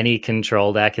there any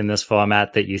Control deck in this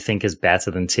format that you think is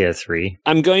better than tier 3?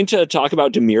 I'm going to talk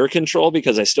about Dimir Control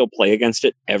because I still play against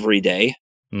it every day.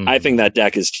 I think that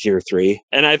deck is tier 3,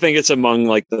 and I think it's among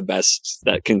like the best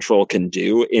that Control can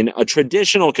do in a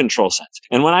traditional Control sense.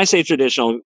 And when I say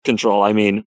traditional Control, I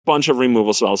mean bunch of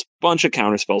removal spells, bunch of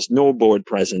counter spells, no board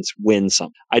presence, win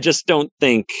some. I just don't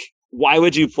think, why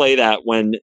would you play that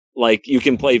when like you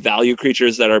can play value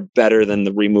creatures that are better than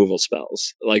the removal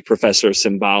spells, like Professor of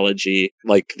Symbology,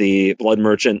 like the Blood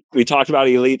Merchant. We talked about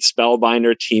Elite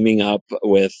Spellbinder teaming up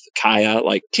with Kaya.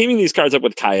 Like teaming these cards up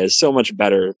with Kaya is so much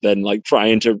better than like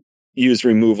trying to use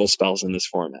removal spells in this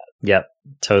format. Yep,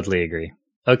 totally agree.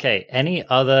 Okay, any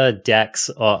other decks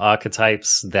or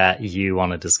archetypes that you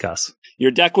want to discuss?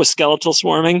 Your deck was Skeletal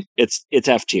Swarming. It's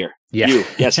F tier. Yeah.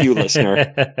 You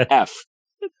listener. F.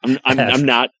 I'm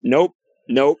not. Nope.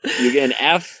 You get an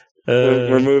F.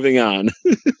 We're moving on.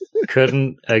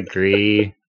 Couldn't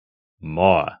agree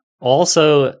more.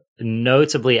 Also,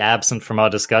 notably absent from our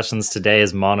discussions today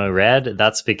is Mono Red.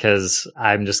 That's because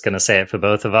I'm just going to say it for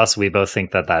both of us. We both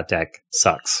think that deck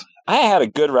sucks. I had a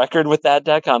good record with that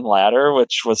deck on ladder,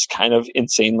 which was kind of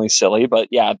insanely silly. But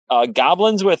yeah,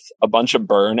 Goblins with a bunch of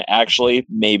burn, actually,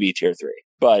 maybe tier 3.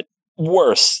 But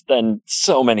worse than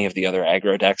so many of the other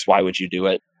aggro decks. Why would you do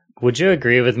it? Would you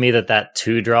agree with me that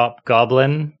 2-drop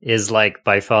Goblin is like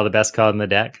by far the best card in the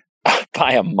deck?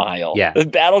 By a mile. Yeah. The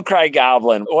Battlecry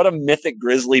Goblin. What a mythic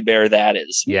grizzly bear that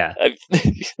is. Yeah.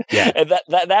 Yeah. And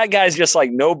that guy's just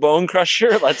like, no Bone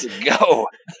Crusher. Let's go.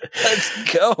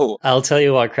 Let's go. I'll tell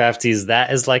you what, Crafties,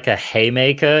 that is like a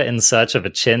haymaker in search of a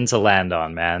chin to land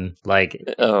on, man. Like,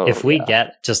 if we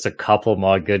get just a couple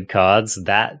more good cards,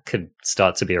 that could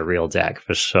start to be a real deck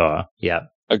for sure. Yeah.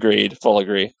 Agreed. Full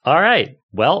agree. All right.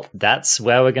 Well, that's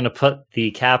where we're going to put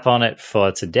the cap on it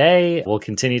for today. We'll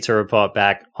continue to report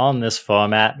back on this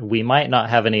format. We might not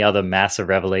have any other massive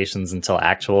revelations until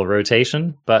actual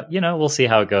rotation, but, we'll see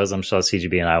how it goes. I'm sure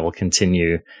CGB and I will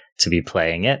continue to be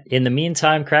playing it. In the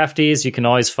meantime, Crafties, you can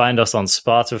always find us on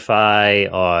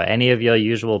Spotify or any of your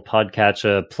usual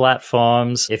podcatcher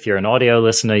platforms. If you're an audio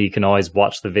listener, you can always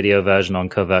watch the video version on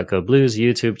Covert Go Blue's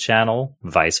YouTube channel.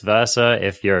 Vice versa,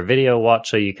 if you're a video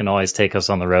watcher, you can always take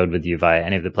us on the road with you via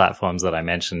any of the platforms that I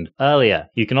mentioned earlier.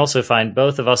 You can also find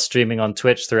both of us streaming on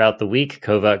Twitch throughout the week,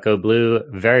 Covert Go Blue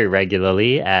very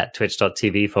regularly at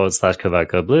twitch.tv/Covert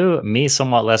Go Blue, me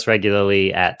somewhat less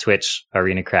regularly at Twitch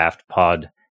ArenaCraft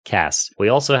Pod. We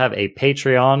also have a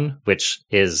Patreon, which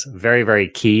is very, very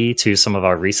key to some of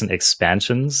our recent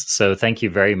expansions. So thank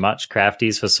you very much,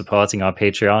 Crafties, for supporting our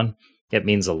Patreon. It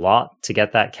means a lot to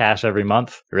get that cash every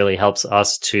month. It really helps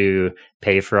us to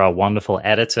pay for our wonderful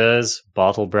editors,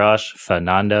 Bottlebrush,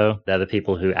 Fernando. They're the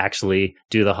people who actually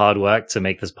do the hard work to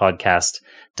make this podcast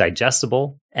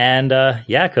digestible. And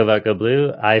Covert Go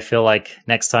Blue, I feel like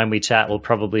next time we chat, we'll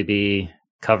probably be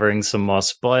covering some more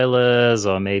spoilers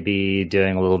or maybe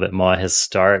doing a little bit more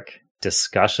historic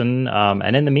discussion.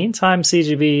 And in the meantime,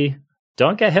 CGB,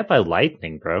 don't get hit by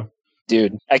lightning, bro.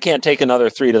 Dude, I can't take another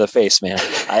 3 to the face, man.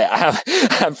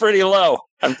 I'm pretty low.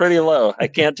 I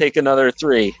can't take another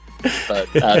 3. But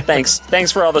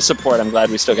thanks for all the support. I'm glad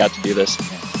we still got to do this.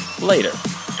 Later.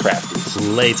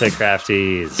 crafties. Later,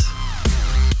 crafties.